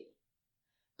Jiffy.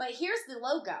 But here's the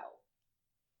logo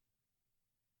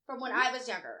from when I was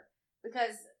younger.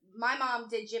 Because my mom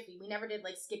did Jiffy. We never did,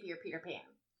 like, Skippy or Peter Pan.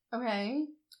 Okay.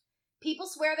 People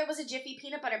swear there was a Jiffy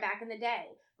Peanut Butter back in the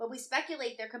day. But we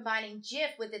speculate they're combining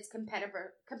Jif with its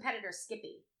competitor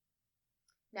Skippy.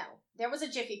 No, there was a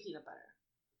Jiffy Peanut Butter.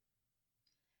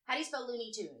 How do you spell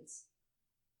Looney Tunes?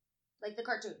 Like the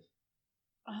cartoon.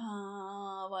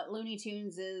 What Looney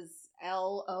Tunes is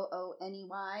Looney.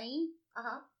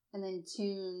 Uh-huh. And then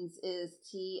Tunes is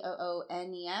Toones.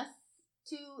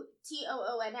 Tooons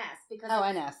because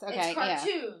NS. Okay, it's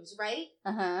cartoons, right?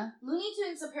 Uh-huh. Looney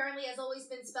Tunes apparently has always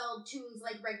been spelled tunes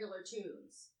like regular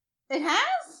tunes. It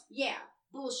has? Yeah,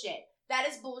 bullshit. That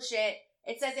is bullshit.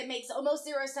 It says it makes almost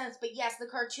zero sense, but yes, the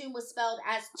cartoon was spelled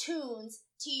as Tunes,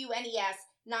 Tunes,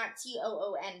 not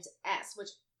Toons, which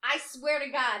I swear to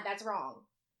God, that's wrong.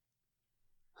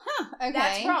 Huh, okay.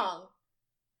 That's wrong.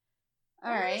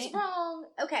 All right. That's wrong.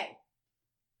 Okay.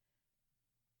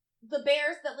 The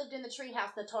bears that lived in the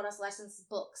treehouse that taught us lessons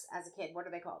books as a kid, what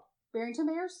are they called? Barrington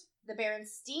Bears? The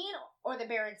Berenstain or the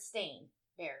Berenstain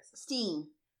Bears? Steen.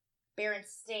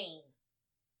 Berenstain.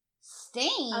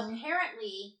 Stain?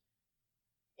 Apparently,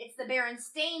 it's the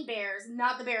Berenstain Bears,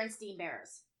 not the Berenstein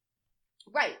Bears.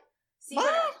 Right. See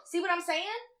what I'm saying?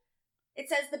 It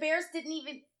says the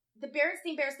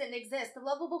Berenstain Bears didn't exist. The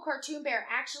lovable cartoon bear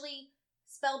actually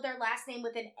spelled their last name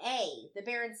with an A. The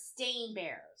Berenstain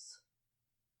Bears.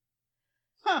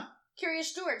 Huh.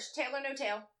 Curious George, tail or no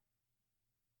tail?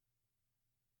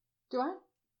 Do I?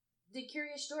 Did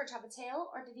Curious George have a tail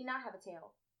or did he not have a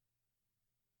tail?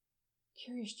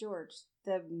 Curious George.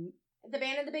 The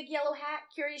man in the big yellow hat,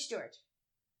 Curious George.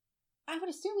 I would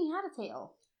assume he had a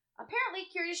tail. Apparently,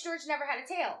 Curious George never had a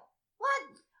tail. What?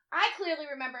 I clearly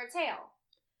remember a tail.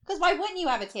 Because why wouldn't you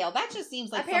have a tail? That just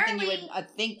seems like something you would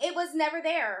think. It was never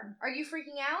there. Are you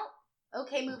freaking out?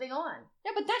 Okay, moving on.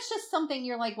 Yeah, but that's just something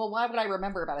you're like, well, why would I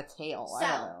remember about a tail? So,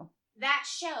 I don't know. That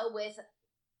show with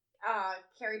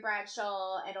Carrie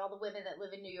Bradshaw and all the women that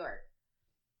live in New York.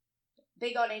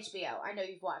 Big on HBO. I know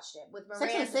you've watched it. With Miranda.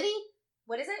 Sex and the City?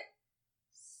 What is it?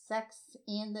 Sex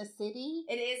and the City?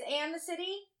 It is And the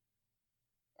City?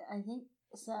 I think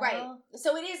so. Right.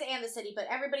 So it is And the City, but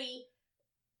everybody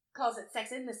calls it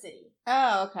Sex in the City.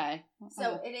 Oh, okay.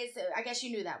 So it is, I guess you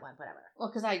knew that one, whatever. Well,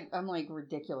 because I'm like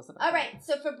ridiculous about All right,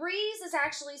 so Febreze is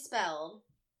actually spelled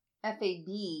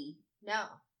F-A-B. No.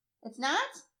 It's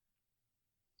not?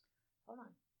 Hold on.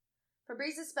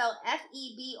 Febreze is spelled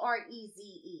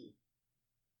F-E-B-R-E-Z-E.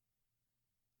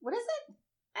 What is it?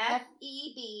 F-E-B-R-E-Z-E.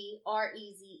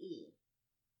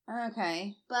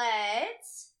 Okay. But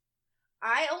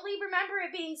I only remember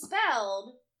it being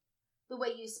spelled the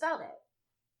way you spelled it.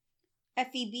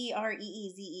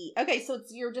 F-E-B-R-E-E-Z-E. Okay, so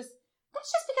that's just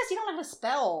because you don't know how to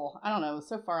spell. I don't know.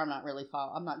 So far, I'm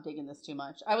not digging this too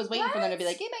much. I was waiting for them to be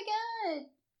like, oh my God.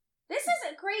 This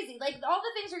isn't crazy. Like, all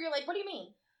the things where you're like, what do you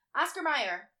mean? Oscar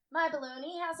Mayer. My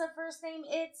baloney has a first name.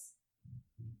 It's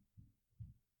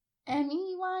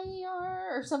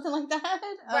M-E-Y-E-R or something like that.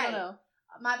 I don't know.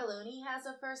 My baloney has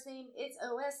a first name. It's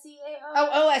O-S-C-A-R.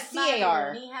 Oh,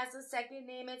 O-S-C-A-R. My baloney has a second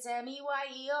name. It's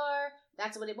M-E-Y-E-R.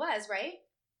 That's what it was, right?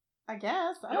 I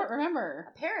guess. I don't remember.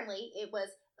 Apparently, it was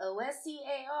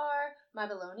O-S-C-A-R. My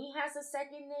baloney has a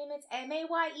second name. It's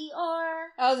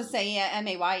M-A-Y-E-R. I was going to say, yeah,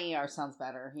 M-A-Y-E-R sounds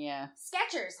better. Yeah.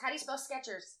 Skechers. How do you spell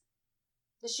Skechers?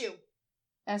 The shoe.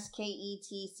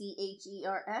 S-K-E-T-C-H-E-R-S?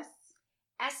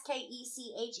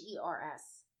 S-K-E-C-H-E-R-S.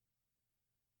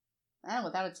 Oh,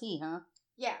 without a T, huh?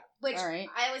 Yeah, which all right.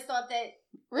 I always thought that...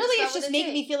 Really, it's just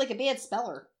making me feel like a bad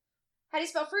speller. How do you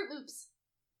spell Fruit Loops?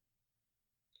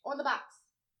 On the box.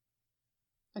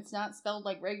 It's not spelled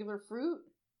like regular fruit?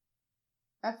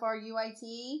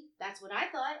 F-R-U-I-T? That's what I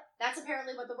thought. That's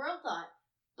apparently what the world thought.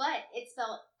 But it's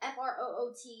spelled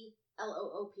F-R-O-O-T-L-O-O-P-S.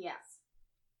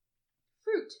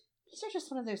 Fruit. These are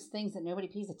just one of those things that nobody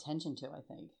pays attention to, I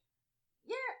think.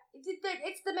 Yeah,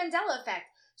 it's the Mandela effect.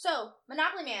 So,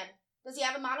 Monopoly Man, does he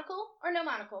have a monocle or no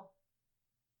monocle?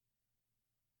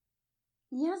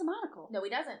 He has a monocle. No, he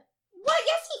doesn't. What?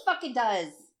 Yes, he fucking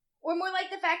does. Or more like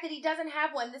the fact that he doesn't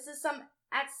have one. This is some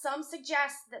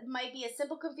suggests that might be a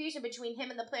simple confusion between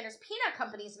him and the Planters Peanut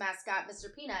Company's mascot,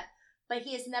 Mr. Peanut, but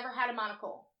he has never had a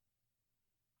monocle.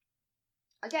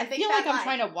 Again, I feel like I'm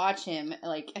trying to watch him,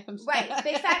 like... Right,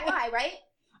 big fat lie, right?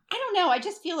 I don't know, I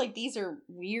just feel like these are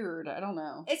weird, I don't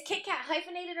know. Is Kit Kat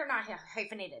hyphenated or not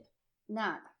hyphenated?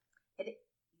 Not.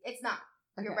 It's not.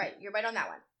 You're right. You're right on that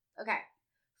one. Okay.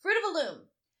 Fruit of the Loom.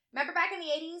 Remember back in the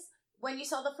 80s when you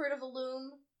saw the Fruit of the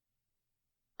Loom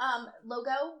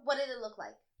logo? What did it look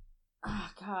like? Oh,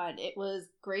 God. It was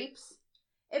grapes?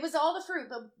 It was all the fruit,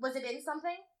 but was it in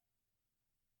something?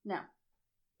 No.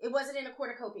 It wasn't in a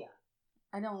cornucopia.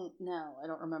 I don't know. I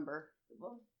don't remember. I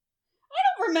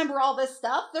don't remember all this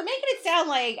stuff. They're making it sound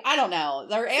like, I don't know.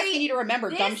 They're asking you to remember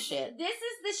dumb shit. This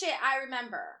is the shit I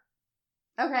remember.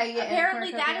 Okay, yeah.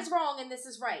 Apparently that is wrong and this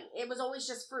is right. It was always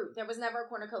just fruit. There was never a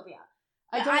cornucopia.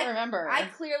 I don't remember. I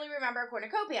clearly remember a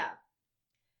cornucopia.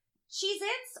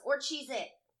 Cheez-Its or Cheez-It?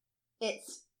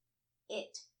 It's.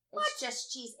 It. What? It's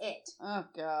just Cheez-It. Oh,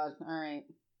 God. All right.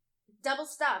 Double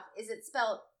stuff. Is it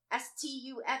spelled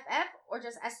S-T-U-F-F or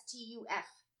just S-T-U-F?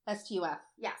 S-T-U-F.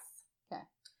 Yes. Okay.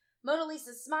 Mona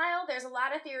Lisa's smile. There's a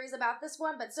lot of theories about this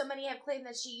one, but so many have claimed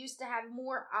that she used to have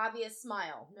more obvious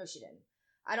smile. No, she didn't.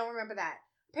 I don't remember that.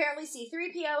 Apparently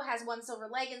C-3PO has one silver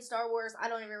leg in Star Wars. I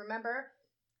don't even remember.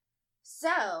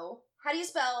 So, how do you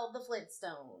spell the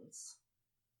Flintstones?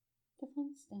 The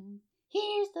Flintstones.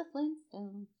 Here's the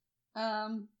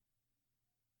Flintstones.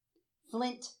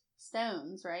 Flint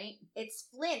stones, right? It's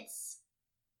Flints.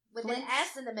 With Flints? an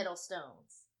S in the middle,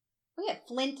 stones. Oh, yeah.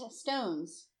 Flint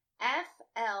stones.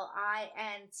 F-L-I-N-T-S.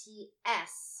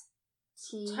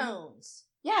 Tones.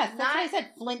 Yes, that's what I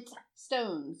said. Flint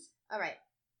stones. All right.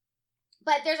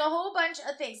 But there's a whole bunch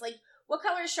of things. Like, what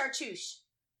color is chartreuse?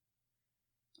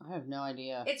 I have no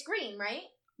idea. It's green, right?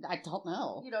 I don't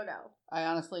know. You don't know. I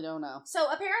honestly don't know. So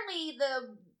apparently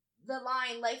the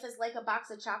line "Life is like a box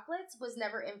of chocolates" was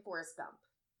never in Forrest Gump.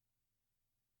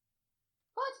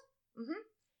 What? Mm-hmm.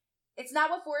 It's not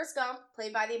what Forrest Gump,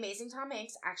 played by the amazing Tom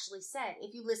Hanks, actually said.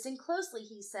 If you listen closely,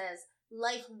 he says,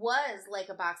 "Life was like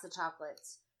a box of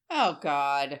chocolates." Oh,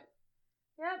 God.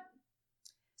 Yep.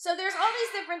 So there's all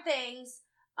these different things.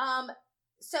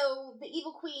 So the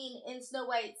evil queen in Snow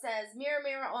White says, "Mirror,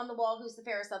 mirror on the wall, who's the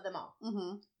fairest of them all?"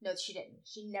 Mm-hmm. No, she didn't.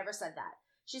 She never said that.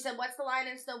 She said, "What's the line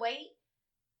in Snow White?"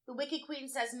 The wicked queen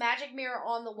says, "Magic mirror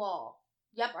on the wall."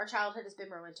 Yep, our childhood has been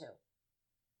ruined too.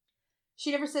 She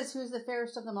never says who's the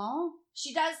fairest of them all?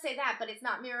 She does say that, but it's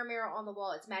not mirror, mirror on the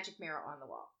wall. It's magic mirror on the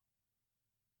wall.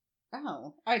 Oh.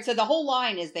 All right, so the whole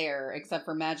line is there except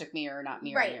for magic mirror, not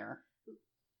mirror, right. mirror.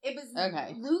 It was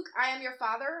okay. Luke, I am your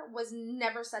father was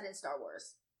never said in Star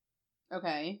Wars.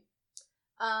 Okay.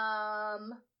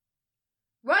 Run,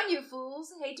 you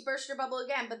fools! Hate to burst your bubble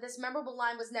again, but this memorable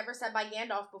line was never said by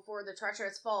Gandalf before the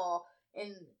treacherous fall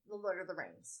in The Lord of the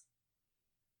Rings.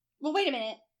 Well, wait a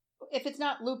minute. If it's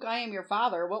not Luke, I am your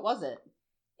father, what was it?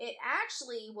 It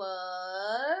actually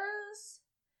was...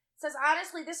 It says,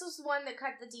 honestly, this was the one that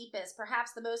cut the deepest.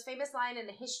 Perhaps the most famous line in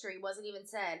the history wasn't even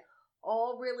said.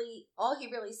 All he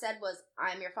really said was,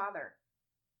 "I am your father."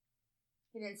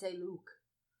 He didn't say, "Luke,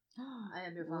 I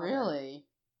am your father." Really?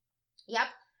 Yep.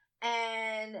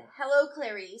 And hello,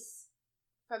 Clarice,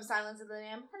 from Silence of the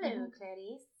Lamb. Hello,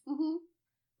 Clarice. Mm-hmm.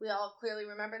 We all clearly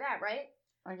remember that, right?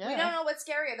 I guess. We don't know what's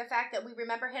scarier, the fact that we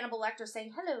remember Hannibal Lecter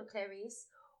saying, "Hello, Clarice,"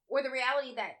 or the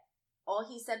reality that all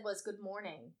he said was "good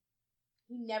morning."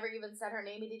 He never even said her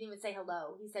name. He didn't even say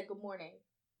hello. He said "good morning."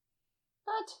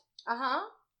 What? Uh-huh.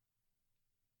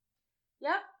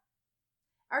 Yep.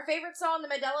 Our favorite song, The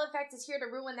Mandela Effect, is here to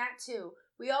ruin that too.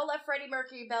 We all left Freddie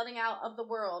Mercury belting out "of the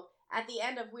world" at the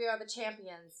end of "We Are the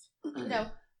Champions." You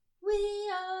know, "We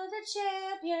are the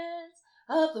champions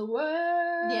of the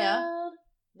world." Yeah.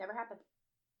 Never happened.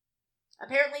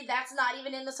 Apparently that's not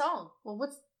even in the song. Well, what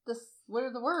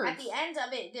are the words? At the end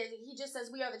of it, he just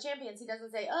says "we are the champions." He doesn't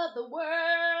say "of the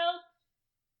world."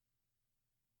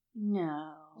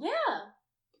 No. Yeah.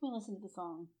 Can we listen to the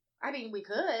song? I mean, we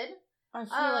could. I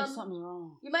feel like something's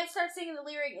wrong. You might start singing the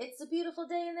lyric, "It's a beautiful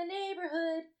day in the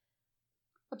neighborhood.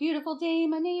 A beautiful day,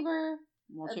 my neighbor.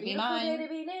 Won't you be mine?" A beautiful day to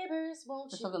be neighbors.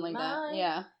 Won't or you something be like mine? that.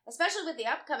 Yeah. Especially with the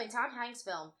upcoming Tom Hanks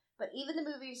film. But even the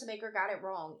movie maker got it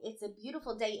wrong. It's a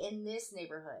beautiful day in this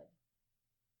neighborhood.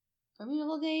 A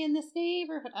beautiful day in this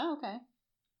neighborhood. Oh, okay.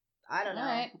 I don't know. All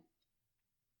right.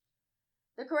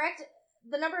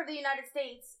 The number of the United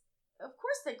States, of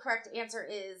course the correct answer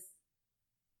is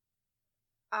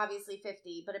obviously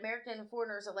 50, but American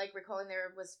foreigners are like recalling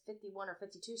there was 51 or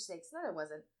 52 states. No, there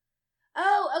wasn't.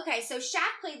 Oh, okay, so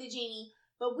Shaq played the genie,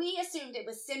 but we assumed it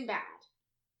was Sinbad.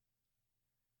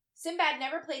 Sinbad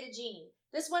never played a genie.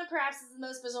 This one perhaps is the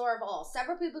most bizarre of all.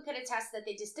 Several people can attest that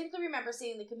they distinctly remember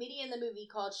seeing the comedian in the movie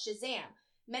called Shazam.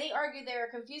 Many argue they are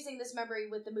confusing this memory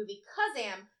with the movie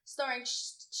Kazam, starring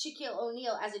Shaquille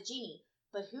O'Neal as a genie,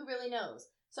 but who really knows?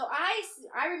 So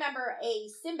I remember a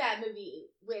Sinbad movie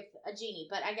with a genie,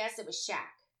 but I guess it was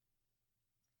Shaq.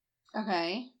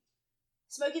 Okay.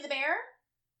 Smokey the Bear?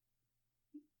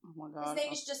 Oh my god. His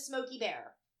name is just Smokey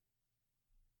Bear.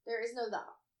 There is no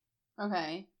the.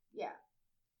 Okay. Yeah.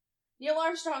 Neil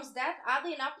Armstrong's death.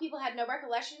 Oddly enough, people had no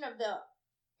recollection of the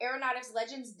aeronautics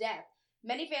legend's death.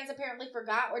 Many fans apparently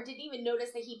forgot or didn't even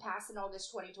notice that he passed in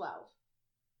August 2012.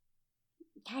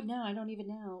 God, no, I don't even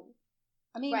know.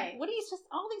 I mean, Right. what are you supposed?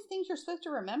 All these things you're supposed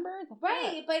to remember,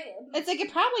 Right, but it's like you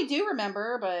probably do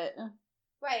remember, but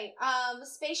right.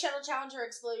 Space Shuttle Challenger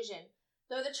explosion.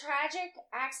 Though the tragic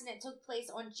accident took place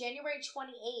on January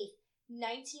 28th,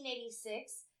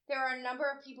 1986, there are a number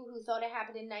of people who thought it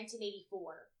happened in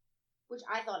 1984, which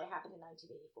I thought it happened in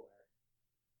 1984.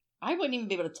 I wouldn't even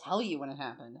be able to tell you when it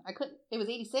happened. I couldn't. It was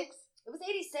 86. It was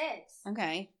 86.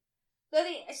 Okay. Though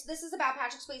this is about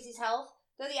Patrick Swayze's health.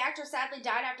 Though the actor sadly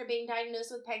died after being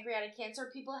diagnosed with pancreatic cancer,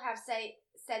 people have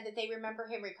said that they remember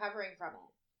him recovering from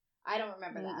it. I don't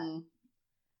remember that.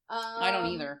 I don't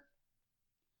either.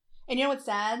 And you know what's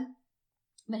sad?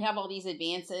 They have all these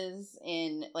advances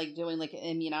in like doing like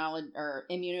immunology or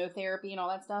immunotherapy and all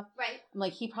that stuff. Right. I'm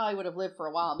like, he probably would have lived for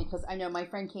a while because I know my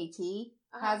friend KT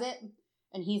has it,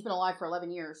 and he's been alive for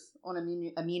 11 years on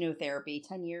immunotherapy,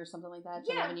 10 years, something like that,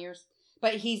 11 years.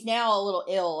 But he's now a little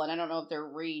ill, and I don't know if they're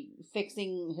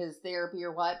fixing his therapy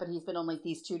or what, but he's been on like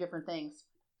these 2 different things.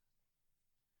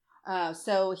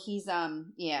 So he's,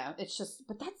 yeah, it's just,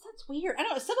 but that's weird. I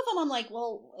don't know. Some of them I'm like,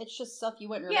 well, it's just stuff you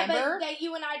wouldn't remember. Yeah, but that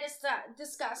you and I just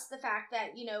discussed the fact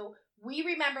that, you know, we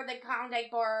remember the Klondike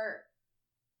Bar.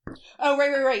 Oh,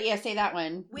 right. Yeah, say that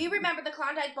one. We remember the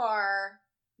Klondike Bar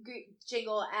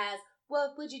jingle as,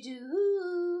 what would you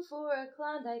do for a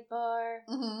Klondike bar?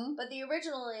 Mm-hmm. But the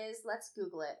original is, let's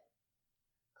Google it.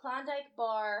 Klondike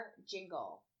Bar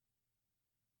jingle.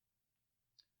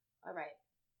 All right.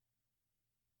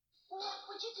 What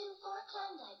would you do for a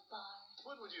Klondike bar?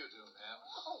 What would you do, ma'am?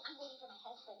 Oh, I'm waiting for my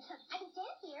husband. I can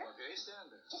stand here. Okay,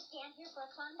 stand there. Just stand here for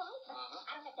a Klondike? Uh-huh.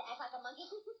 I don't have to act like a monkey.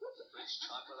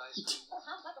 Rich chocolate ice cream. Oh,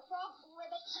 how about the frog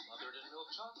ribbit? Smothered in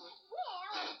milk chocolate. Well,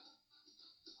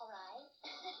 all right.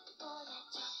 For that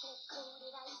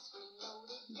chocolate-coated ice cream,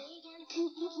 loaded big and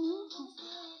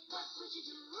what would you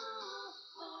do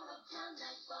for a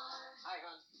Klondike bar? Hi,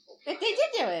 hon. They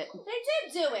did do it. They did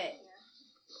do it.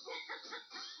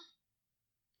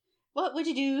 What would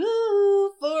you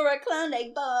do for a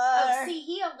Klondike bar? Oh, see,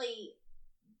 he only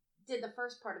did the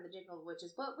first part of the jingle, which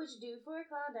is, what would you do for a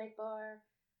Klondike bar?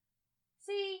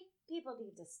 See, people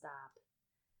need to stop.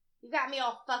 You got me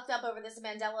all fucked up over this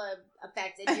Mandela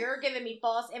effect, and you're giving me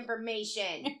false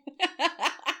information.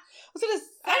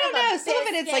 I don't know. Some of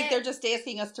it, it's like they're just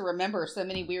asking us to remember so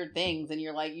many weird things, and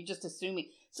you're like, you just assuming.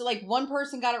 So, like, one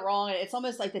person got it wrong, and it's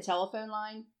almost like the telephone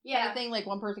line kind of thing. Like,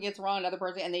 one person gets it wrong, another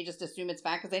person, and they just assume it's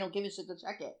fact because they don't give a shit to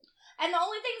check it. And the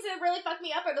only things that really fuck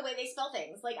me up are the way they spell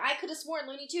things. Like, I could have sworn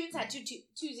Looney Tunes had two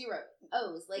zero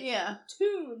O's. Like,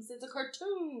 Tunes, it's a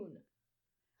cartoon.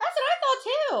 That's what I thought,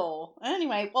 too.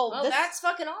 Anyway, well that's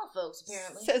fucking all, folks,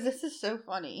 apparently. So this is so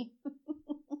funny.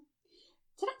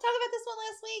 Did I talk about this one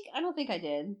last week? I don't think I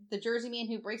did. The Jersey man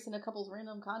who breaks into a couple's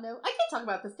random condo. I did talk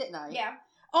about this, didn't I? Yeah.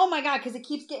 Oh my God, because it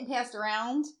keeps getting passed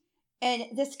around. And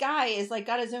this guy is like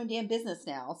got his own damn business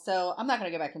now. So I'm not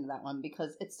going to go back into that one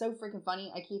because it's so freaking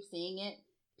funny. I keep seeing it.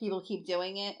 People keep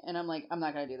doing it. And I'm like, I'm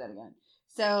not going to do that again.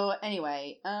 So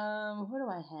anyway, what do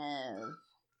I have?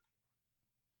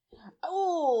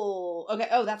 Oh, okay.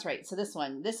 Oh, that's right. So this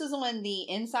one. This is when the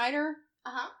Insider.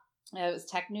 Uh-huh. It was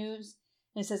Tech News.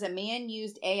 And it says a man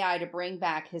used AI to bring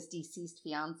back his deceased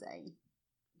fiance.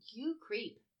 You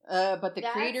creep. But the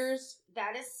creators...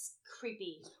 That is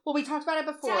creepy. Well, we talked about it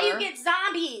before. That's how you get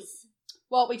zombies.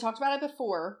 Well, we talked about it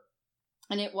before.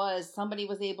 And it was, somebody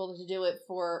was able to do it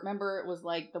for, remember, it was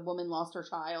like the woman lost her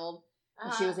child.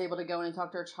 And she was able to go in and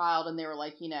talk to her child. And they were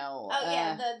like, you know... Oh,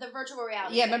 yeah, the virtual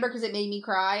reality. Yeah, remember, because it made me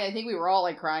cry. I think we were all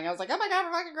like crying. I was like, oh my God,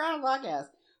 we're fucking crying on the podcast.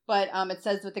 But it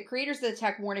says that the creators of the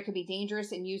tech warned it could be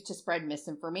dangerous and used to spread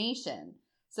misinformation.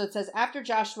 So it says, after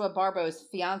Joshua Barbo's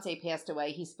fiance passed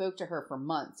away, he spoke to her for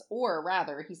months. Or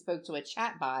rather, he spoke to a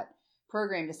chatbot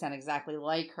programmed to sound exactly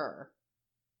like her.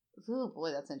 Oh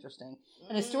boy, that's interesting.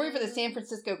 In a story for the San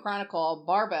Francisco Chronicle,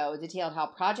 Barbo detailed how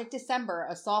Project December,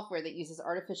 a software that uses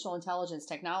artificial intelligence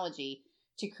technology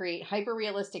to create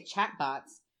hyper-realistic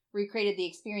chatbots, recreated the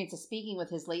experience of speaking with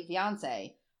his late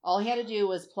fiance. All he had to do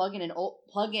was plug in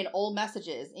old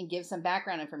messages and give some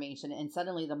background information, and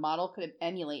suddenly the model could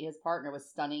emulate his partner with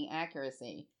stunning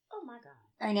accuracy. Oh my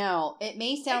God. I know. It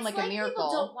may sound like a miracle.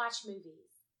 People don't watch movies.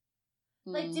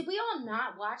 Like, did we all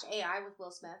not watch AI with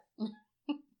Will Smith?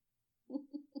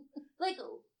 Like,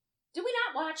 did we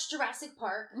not watch Jurassic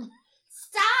Park?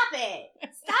 Stop it!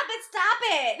 Stop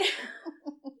it!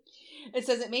 It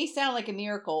says it may sound like a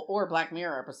miracle or Black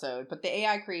Mirror episode, but the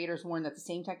AI creators warn that the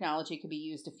same technology could be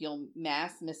used to fuel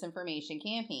mass misinformation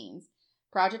campaigns.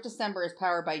 Project December is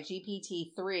powered by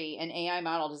GPT-3, an AI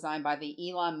model designed by the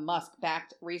Elon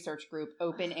Musk-backed research group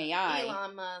OpenAI.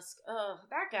 Elon Musk. Ugh,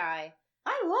 that guy.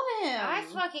 I love him. I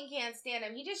fucking can't stand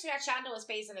him. He just got shot into his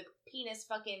face in a penis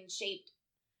fucking shaped.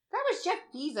 That was Jeff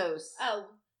Bezos. Oh,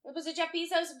 it was a Jeff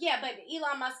Bezos? Yeah, but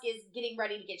Elon Musk is getting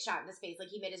ready to get shot in his face. Like,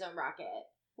 he made his own rocket.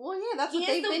 Well, yeah, that's what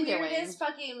they've been doing. He is the weirdest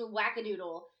fucking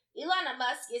wackadoodle. Elon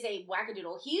Musk is a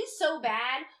wackadoodle. He's so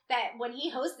bad that when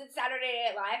he hosted Saturday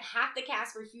Night Live, half the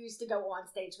cast refused to go on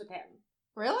stage with him.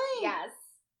 Really? Yes.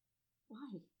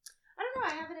 Why? I don't know.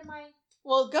 I have it in my...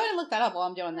 Well, go ahead and look that up while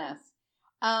I'm doing this.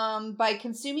 By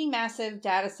consuming massive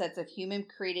data sets of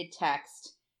human-created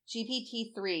text,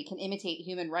 GPT-3 can imitate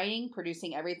human writing,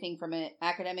 producing everything from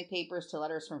academic papers to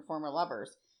letters from former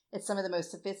lovers. It's some of the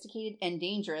most sophisticated and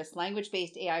dangerous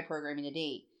language-based AI programming to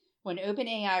date. When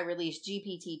OpenAI released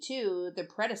GPT-2, the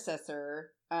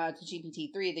predecessor to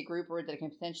GPT-3, the group wrote that it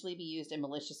can potentially be used in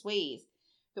malicious ways.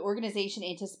 The organization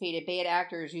anticipated bad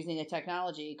actors using the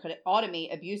technology could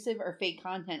automate abusive or fake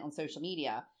content on social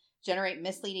media, generate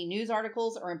misleading news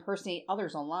articles, or impersonate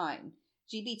others online.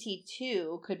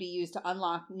 GPT-2 could be used to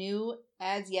unlock new,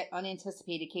 as yet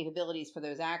unanticipated capabilities for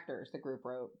those actors, the group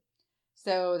wrote.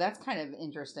 So that's kind of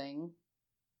interesting.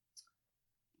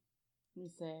 Let me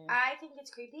see. I think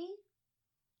it's creepy.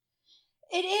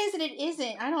 It is and it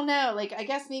isn't. I don't know. Like, I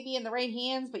guess maybe in the right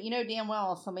hands, but you know damn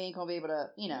well somebody ain't gonna be able to,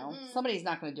 somebody's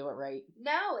not gonna do it right.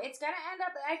 No, it's gonna end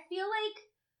up... I feel like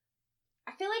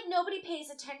nobody pays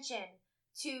attention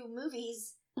to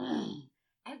movies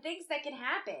and things that can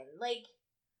happen. Like,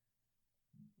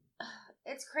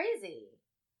 it's crazy.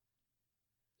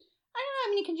 I don't know.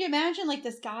 I mean, can you imagine, like,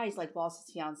 this guy's, like, lost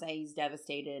his fiancée, he's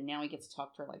devastated, and now he gets to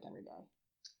talk to her, like, every day.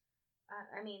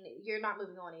 I mean, you're not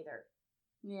moving on either.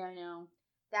 Yeah, I know.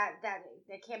 That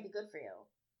can't be good for you.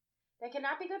 That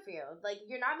cannot be good for you. Like,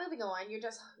 you're not moving on. You're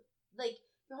just, like,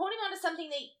 you're holding on to something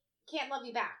that can't love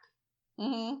you back.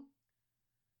 Mm-hmm.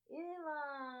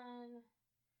 Elon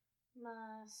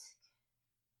Musk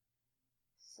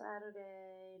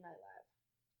Saturday Night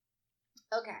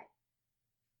Live. Okay.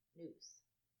 News.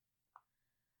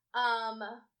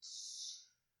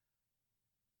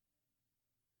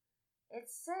 It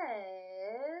says...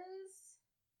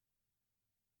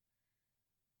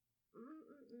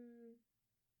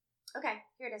 Okay,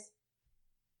 here it is.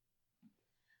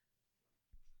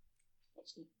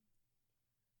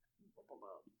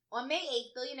 On May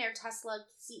 8th, billionaire Tesla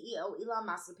CEO Elon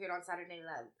Musk appeared on Saturday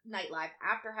Night Live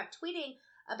after have tweeting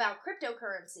about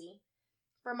cryptocurrency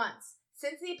for months.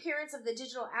 Since the appearance of the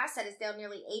digital asset is down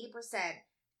nearly 80%,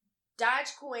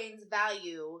 Dogecoin's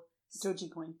value...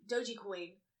 Dogecoin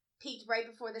peaked right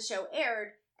before the show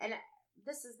aired, and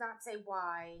this does not say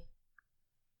why.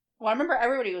 Well, I remember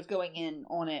everybody was going in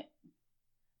on it.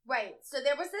 Right. So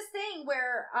there was this thing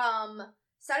where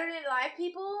Saturday Night Live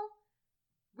people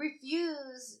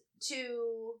refuse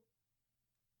to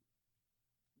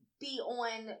be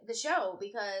on the show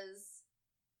because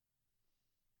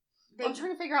I'm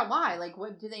trying to figure out why. Like,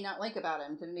 what do they not like about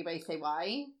him? Did anybody say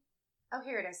why? Oh,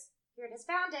 here it is. Here it is.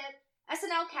 Found it.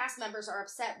 SNL cast members are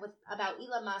upset about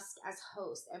Elon Musk as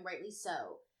host, and rightly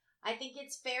so. I think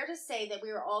it's fair to say that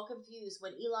we were all confused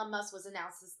when Elon Musk was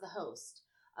announced as the host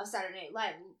of Saturday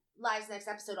Night Live's next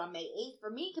episode on May 8th.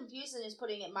 For me, confusion is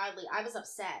putting it mildly. I was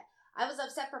upset. I was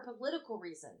upset for political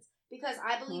reasons because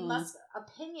I believe Musk's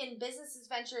opinion, business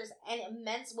ventures, and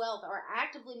immense wealth are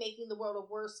actively making the world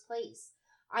a worse place.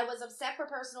 I was upset for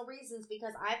personal reasons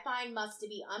because I find Musk to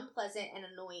be unpleasant and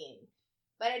annoying.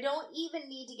 But I don't even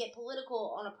need to get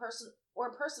political on a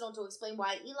personal to explain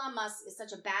why Elon Musk is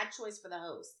such a bad choice for the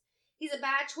host. He's a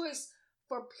bad choice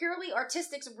for purely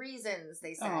artistic reasons,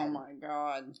 they said. Oh my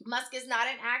god. Musk is not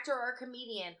an actor or a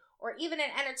comedian or even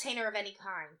an entertainer of any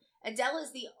kind. Adele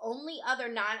is the only other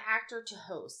non-actor to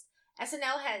host.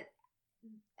 SNL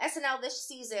this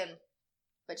season,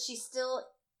 but she's still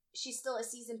a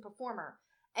seasoned performer.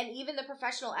 And even the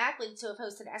professional athletes who have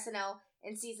hosted SNL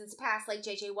in seasons past, like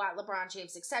J.J. Watt, LeBron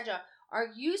James, etc., are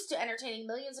used to entertaining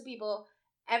millions of people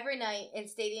every night in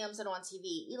stadiums and on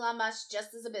TV. Elon Musk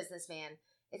just is a businessman.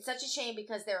 It's such a shame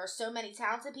because there are so many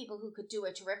talented people who could do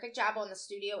a terrific job on the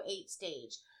Studio 8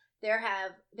 stage. There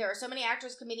are so many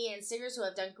actors, comedians, and singers who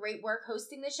have done great work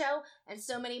hosting the show, and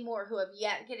so many more who have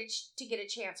yet to get a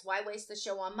chance. Why waste the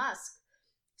show on Musk?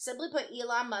 Simply put,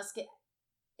 Elon Musk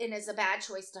is a bad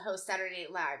choice to host Saturday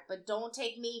Night Live, but don't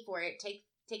take me for it. Take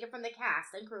it from the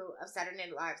cast and crew of Saturday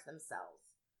Night Live themselves.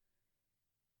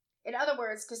 In other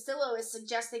words, Castillo is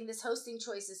suggesting this hosting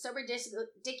choice is so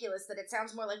ridiculous that it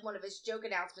sounds more like one of his joke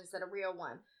announcements than a real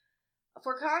one.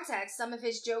 For context, some of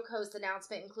his joke host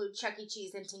announcements include Chuck E.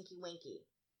 Cheese and Tinky Winky.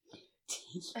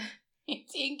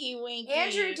 Tinky Winky.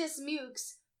 Andrew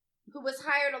Dismukes, who was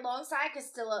hired alongside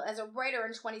Castillo as a writer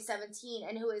in 2017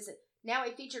 and who is now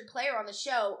a featured player on the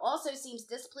show, also seems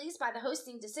displeased by the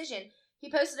hosting decision.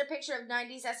 He posted a picture of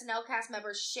 90s SNL cast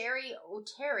member Sherry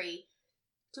O'Terry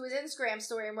to his Instagram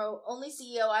story and wrote, "Only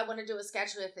CEO I want to do a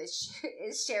sketch with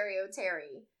is Sherry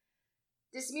O'Terry."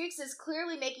 Dismukes is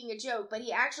clearly making a joke, but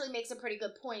he actually makes a pretty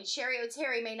good point. Sherry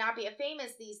O'Terry may not be a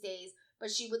famous these days,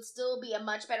 but she would still be a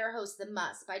much better host than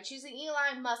Musk. By choosing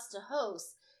Elon Musk to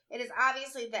host, it is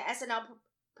obviously that SNL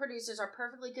producers are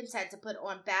perfectly content to put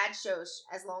on bad shows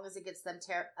as long as it gets them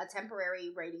a temporary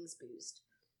ratings boost.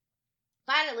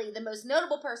 Finally, the most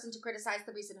notable person to criticize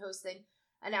the recent hosting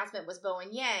announcement was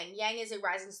Bowen Yang. Yang is a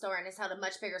rising star and has held a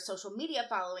much bigger social media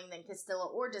following than Castillo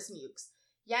or Dismukes.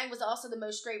 Yang was also the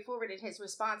most straightforward in his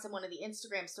response in one of the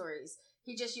Instagram stories.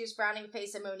 He just used frowning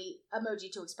face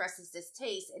emoji to express his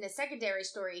distaste. In a secondary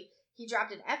story, he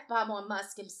dropped an F-bomb on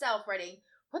Musk himself, writing,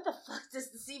 "What the fuck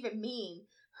does this even mean?"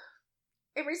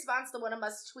 in response to one of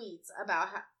Musk's tweets about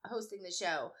hosting the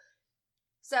show.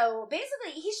 So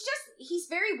basically, he's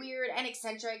very weird and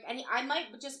eccentric, and I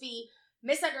might just be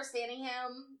misunderstanding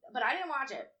him, but I didn't watch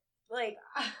it. Like,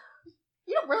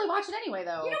 You don't really watch it anyway,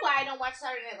 though. you know why I don't watch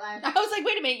Saturday Night Live? I was like,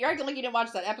 wait a minute, you're acting like you didn't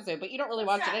watch that episode, but you don't really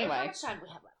watch it How anyway. much time do we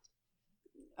have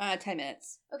left? 10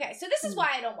 minutes. Okay, so this is why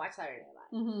I don't watch Saturday Night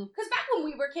Live. Mm-hmm. Because back when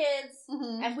we were kids,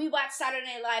 Mm-hmm. and we watched Saturday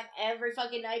Night Live every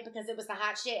fucking night because it was the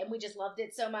hot shit and we just loved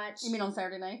it so much. You mean on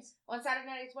Saturday nights? On Saturday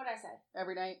nights, what'd I say?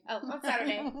 Every night? Oh, on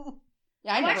Saturday.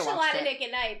 Yeah, I never watched a lot watched of it. Nick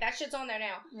at Night. That shit's on there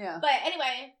now. Yeah. But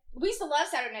anyway, we used to love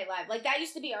Saturday Night Live. Like, that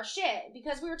used to be our shit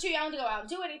because we were too young to go out and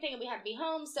do anything and we had to be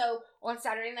home. So on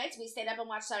Saturday nights, we stayed up and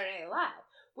watched Saturday Night Live,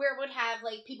 where it would have,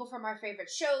 like, people from our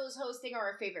favorite shows hosting or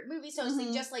our favorite movies hosting,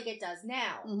 Mhm. just like it does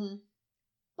now. Mm-hmm.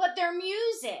 But their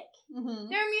music. Mm-hmm.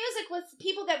 Their music was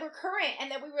people that were current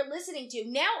and that we were listening to.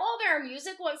 Now all their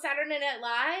music on Saturday Night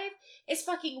Live is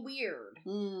fucking weird.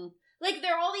 Mm. Like,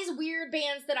 there are all these weird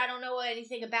bands that I don't know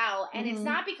anything about, and it's Mhm.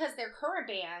 not because they're current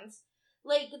bands.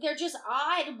 Like, they're just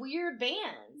odd, weird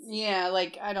bands. Yeah,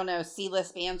 like, I don't know,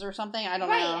 C-list bands or something? I don't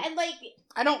right, know. and like...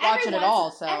 I don't watch it at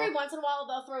all, so... Every once in a while,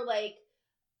 they'll throw, like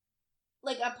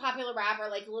a popular rapper,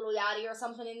 like Lil Yachty or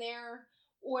something in there.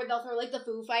 Or they'll throw, like, the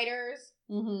Foo Fighters.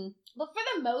 Mm-hmm. But for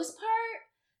the most part,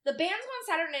 the bands on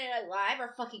Saturday Night Live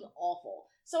are fucking awful.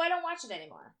 So I don't watch it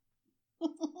anymore.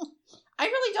 I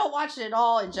really don't watch it at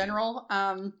all in general.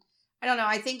 I don't know.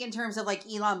 I think in terms of like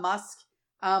Elon Musk,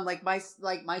 like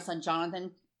my son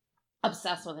Jonathan,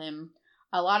 obsessed with him.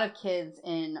 A lot of kids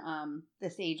in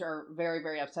this age are very,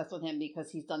 very obsessed with him because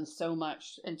he's done so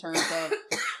much in terms of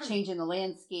changing the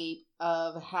landscape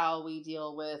of how we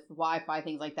deal with Wi-Fi,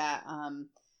 things like that.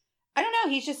 I don't know.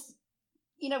 He's just,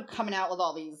 coming out with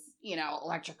all these,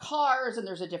 electric cars, and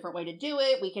there's a different way to do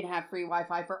it. We can have free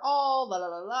Wi-Fi for all, la la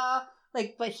la la.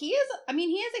 Like, but he is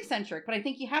eccentric, but I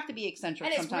think you have to be eccentric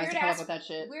And it's sometimes to come up with that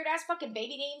shit. Weird ass fucking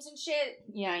baby names and shit.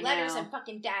 Yeah, I Letters know. and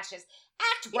fucking dashes.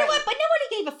 Act You right. know what? But nobody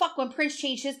gave a fuck when Prince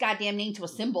changed his goddamn name to a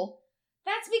symbol.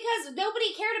 That's because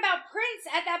nobody cared about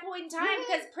Prince at that point in time Mhm.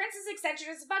 because Prince is eccentric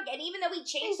as fuck. And even though he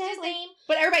changed Exactly. his name,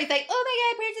 But everybody's like, oh my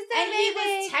god, Prince is so and he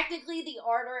amazing. was technically the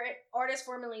artist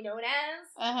formerly known as,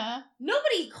 Uh-huh.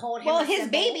 nobody called him Well, a his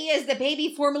symbol. baby is the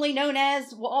baby formerly known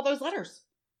as all those letters.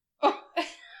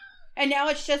 And now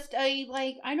it's just I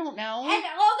don't know. And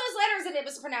all those letters in it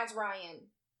was pronounced Ryan.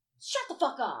 Shut the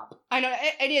fuck up. I know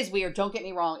it is weird. Don't get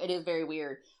me wrong. It is very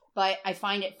weird. But I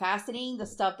find it fascinating, the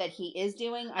stuff that he is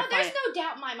doing. There's no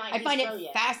doubt in my mind I he's find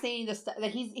brilliant. it fascinating the stuff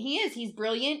that he's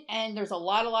brilliant, and there's a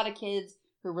lot of kids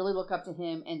who really look up to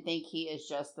him and think he is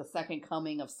just the second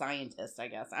coming of scientists, I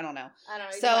guess. I don't know. I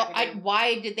don't know. So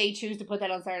why did they choose to put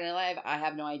that on Saturday Night Live? I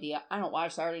have no idea. I don't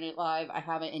watch Saturday Night Live. I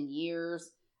haven't in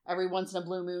years. Every once in a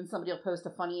blue moon, somebody will post a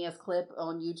funny ass clip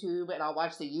on YouTube, and I'll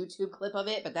watch the YouTube clip of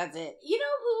it. But that's it. You know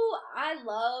who I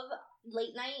love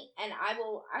late night, and I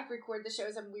record the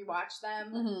shows and we watch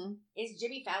them, Mm-hmm. is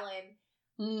Jimmy Fallon.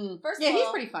 Mm. First Yeah, of he's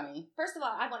all- pretty funny. First of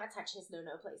all, I want to touch his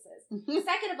no-no places.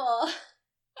 Second of all,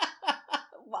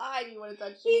 Why do you want to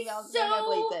touch he's me on so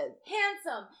places?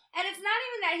 handsome. And it's not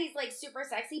even that he's, like, super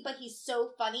sexy, but he's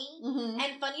so funny. Mm-hmm.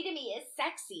 And funny to me is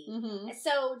sexy. Mm-hmm. And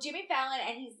so Jimmy Fallon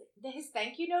and his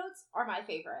thank you notes are my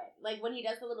favorite. Like, when he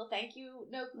does the little thank you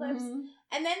note clips. Mm-hmm.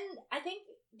 And then I think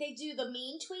they do the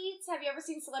mean tweets. Have you ever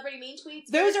seen celebrity mean tweets?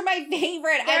 Those are my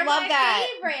favorite. They're I love my that.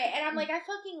 favorite. And I'm like, I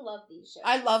fucking love these shows.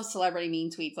 I love celebrity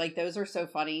mean tweets. Like, those are so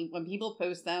funny. When people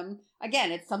post them,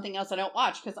 again, it's something else I don't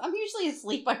watch because I'm usually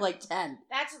asleep by like 10.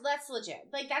 That's legit.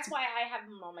 Like, that's why I have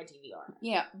them on my DVR.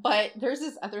 Yeah, but there's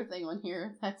this other thing on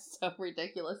here that's so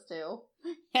ridiculous too.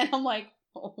 And I'm like,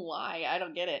 why? I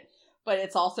don't get it. But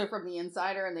it's also from The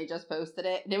Insider, and they just posted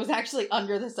it. And it was actually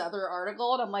under this other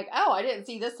article, and I'm like, oh, I didn't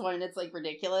see this one, and it's, like,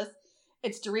 ridiculous.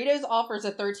 It's Doritos offers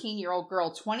a 13-year-old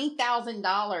girl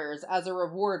 $20,000 as a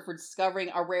reward for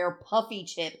discovering a rare puffy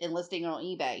chip and listing it on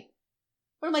eBay.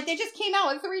 But I'm like, they just came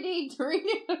out with 3D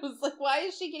Doritos. Like, why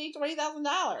is she getting $20,000?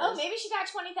 Oh, maybe she got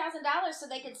 $20,000 so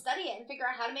they could study it and figure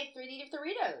out how to make 3D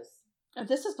Doritos.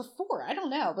 This is before. I don't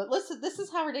know. But listen, this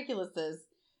is how ridiculous this is.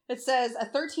 It says, a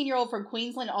 13-year-old from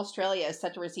Queensland, Australia is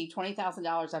set to receive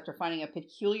 $20,000 after finding a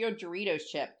peculiar Doritos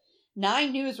chip.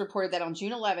 9 News reported that on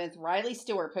June 11th, Riley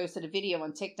Stewart posted a video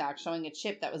on TikTok showing a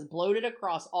chip that was bloated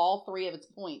across all 3 of its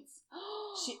points.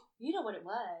 You know what it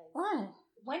was. What?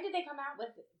 When did they come out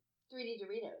with 3D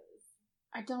Doritos?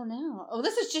 I don't know. Oh,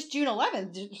 this is just June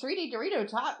 11th. 3D Dorito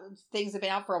things have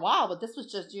been out for a while, but this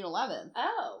was just June 11th.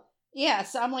 Oh. Yeah,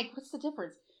 so I'm like, what's the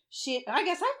difference? I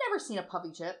guess I've never seen a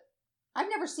puffy chip. I've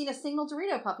never seen a single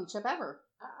Dorito puffy chip ever.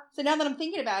 So now that I'm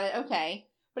thinking about it, okay.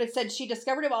 But it said she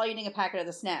discovered it while eating a packet of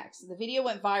the snacks. The video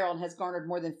went viral and has garnered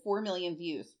more than 4 million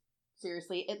views.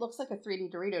 Seriously, it looks like a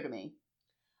 3D Dorito to me.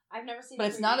 I've never seen but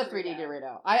it's not a 3D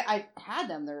Dorito. I've had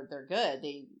them. They're good.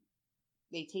 They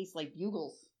taste like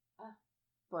Bugles.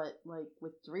 But, like,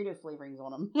 with Dorito flavorings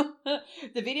on them.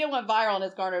 The video went viral and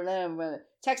has garnered them.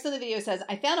 Text in the video says,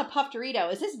 I found a puffed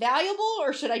Dorito. Is this valuable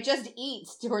or should I just eat?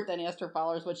 Stewart then asked her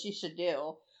followers what she should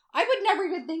do. I would never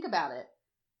even think about it.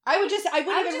 I wouldn't even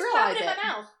realize it. In my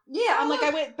mouth. Yeah, I'm like,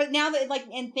 I would, but now that, like,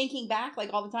 and thinking back,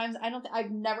 like, all the times,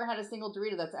 I've never had a single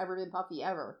Dorito that's ever been puffy,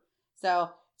 ever. So,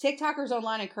 TikTokers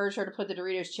online encouraged her to put the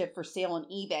Doritos chip for sale on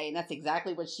eBay, and that's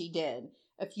exactly what she did.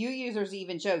 A few users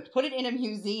even joked, put it in a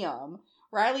museum.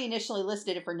 Riley initially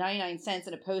listed it for 99 cents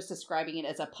in a post describing it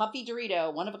as a puffy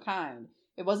Dorito, one of a kind.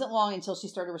 It wasn't long until she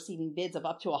started receiving bids of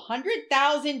up to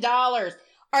 $100,000.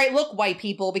 All right, look, white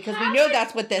people, because we know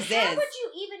that's what this is. How would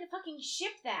you even fucking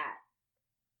ship that?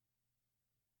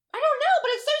 I don't know,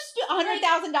 but it's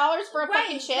so $100,000 for a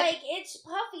fucking chip. Like, it's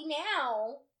puffy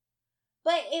now,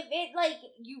 but if it, like,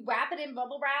 you wrap it in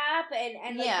bubble wrap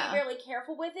and like, be really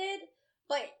careful with it,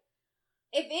 but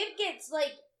if it gets,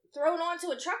 like, thrown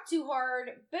onto a truck too hard,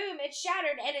 boom, it's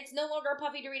shattered, and it's no longer a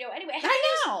puffy Dorito anyway. How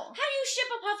do you ship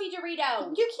a puffy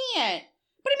Dorito? You can't.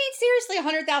 But I mean, seriously,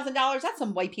 $100,000, that's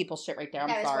some white people shit right there. I'm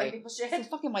sorry. That is white people shit. It's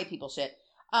fucking white people shit.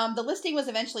 The listing was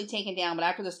eventually taken down, but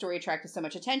after the story attracted so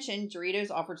much attention, Doritos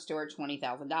offered Stewart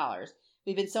 $20,000.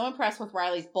 We've been so impressed with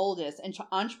Riley's boldness and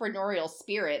entrepreneurial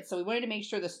spirit, so we wanted to make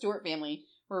sure the Stewart family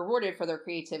were rewarded for their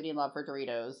creativity and love for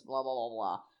Doritos, blah, blah, blah,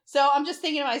 blah. So I'm just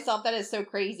thinking to myself, that is so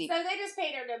crazy. So they just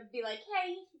paid her to be like,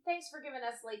 hey, thanks for giving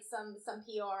us, like, some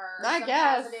PR, I some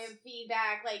guess. positive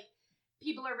feedback. Like,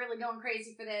 people are really going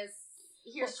crazy for this.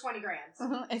 Here's 20 grand.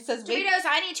 It says Doritos,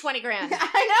 I need 20 grand.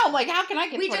 I know. I'm like, how can I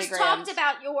get 20 grand? We just talked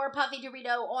about your puffy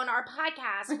Dorito on our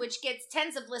podcast, which gets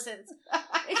tens of listens.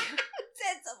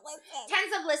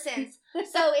 Tens of listens.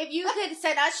 So if you could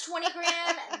send us 20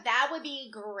 grand, that would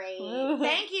be great.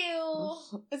 Thank you.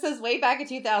 It says way back in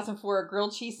 2004, a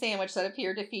grilled cheese sandwich that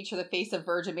appeared to feature the face of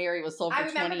Virgin Mary was sold for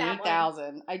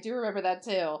 $28,000. I do remember that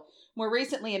too. More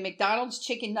recently, a McDonald's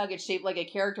chicken nugget shaped like a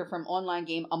character from online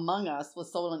game Among Us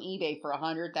was sold on eBay for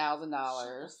 $100,000. Shut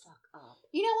the fuck up.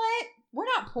 You know what? We're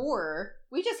not poor.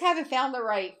 We just haven't found the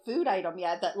right food item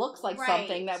yet that looks like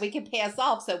something that we can pass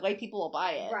off so white people will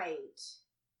buy it. Right.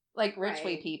 Like rich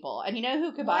white people. And you know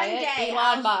who could buy it?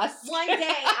 Elon Musk. One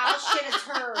day I'll shit a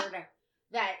turd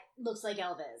that looks like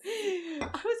Elvis. I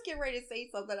was getting ready to say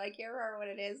something. I can't remember what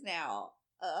it is now.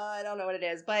 I don't know what it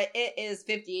is, but it is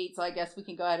 58, so I guess we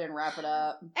can go ahead and wrap it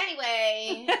up.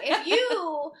 Anyway, if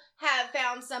you have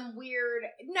found some weird...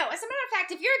 No, as a matter of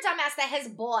fact, if you're a dumbass that has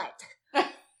bought...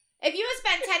 If you have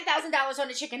spent $10,000 on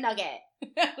a chicken nugget,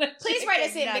 please write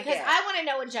us in because I want to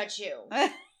know and judge you.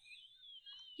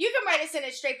 You can write us in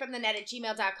at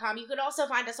straightfromthenet@gmail.com. You can also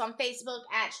find us on Facebook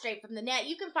at Straight From The Net.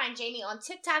 You can find Jamie on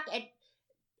TikTok at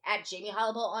Jamie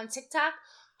Hollable on TikTok.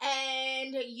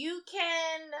 And you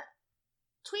can...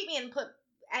 tweet me and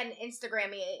Instagram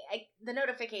me. The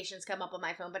notifications come up on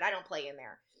my phone, but I don't play in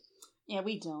there. Yeah,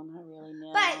 we don't. I really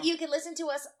know. But you can listen to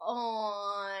us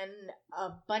on a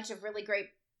bunch of really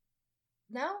great...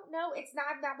 No, it's not.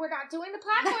 We're not doing the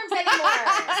platforms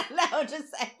anymore. No,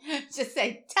 just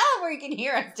say, tell them where you can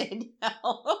hear us, Danielle.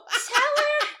 Tell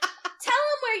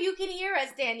them where you can hear us,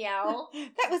 Danielle.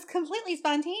 That was completely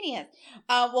spontaneous.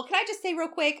 Well, can I just say real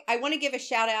quick, I want to give a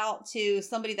shout out to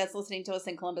somebody that's listening to us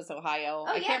in Columbus, Ohio.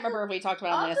 I can't remember if we talked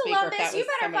about it last week or if that was you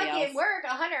better somebody fucking else. work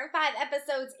 105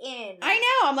 episodes in. I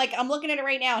know. I'm looking at it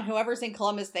right now, and whoever's in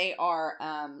Columbus, they are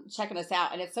checking us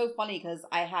out. And it's so funny because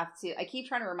I keep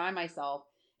trying to remind myself,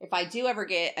 if I do ever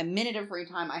get a minute of free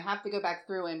time, I have to go back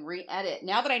through and re-edit.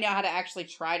 Now that I know how to actually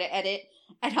try to edit,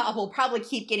 and I will probably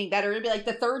keep getting better. It'll be like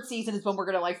the third season is when we're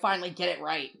going to like finally get it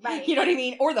right. Right. You know what I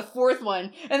mean? Or the fourth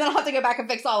one. And then I'll have to go back and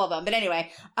fix all of them. But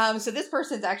anyway, so this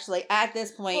person's actually at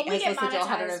this point When we has get listened to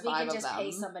monetized, 105 we can of just them.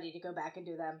 pay somebody to go back and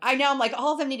do them. I know. I'm like,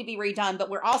 all of them need to be redone. But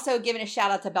we're also giving a shout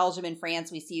out to Belgium and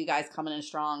France. We see you guys coming in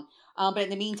strong. But in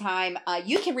the meantime,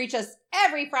 you can reach us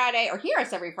every Friday or hear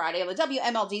us every Friday on the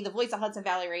WMLD, the Voice of Hudson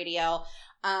Valley Radio.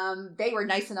 They were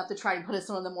nice enough to try and put us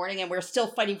on in the morning, and we're still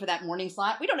fighting for that morning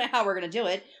slot. We don't know how we're going to do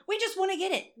it. We just want to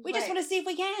get it. We just Right. want to see if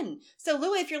we can. So,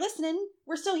 Louie, if you're listening,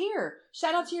 we're still here.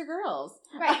 Shout out to your girls.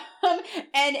 Right.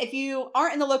 And if you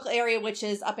aren't in the local area, which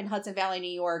is up in Hudson Valley, New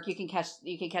York, you can catch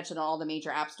it on all the major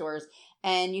app stores.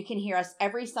 And you can hear us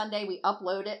every Sunday. We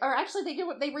upload it. Or actually,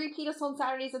 they repeat us on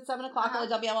Saturdays at 7 o'clock on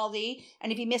the WMLD.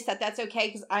 And if you missed that, that's okay,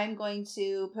 because I'm going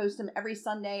to post them every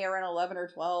Sunday around 11 or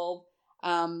 12.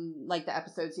 Like the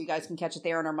episodes, so you guys can catch it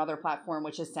there on our mother platform,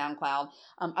 which is SoundCloud.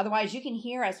 Otherwise, you can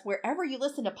hear us wherever you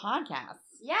listen to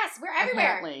podcasts. Yes, we're everywhere.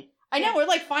 Apparently. I know, we're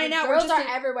like finding out. Girls We're just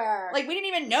are everywhere. like, we didn't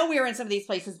even know we were in some of these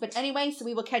places. But anyway, so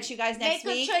we will catch you guys next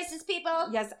Make week. good choices, people.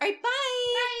 Yes. All right, bye.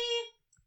 Bye.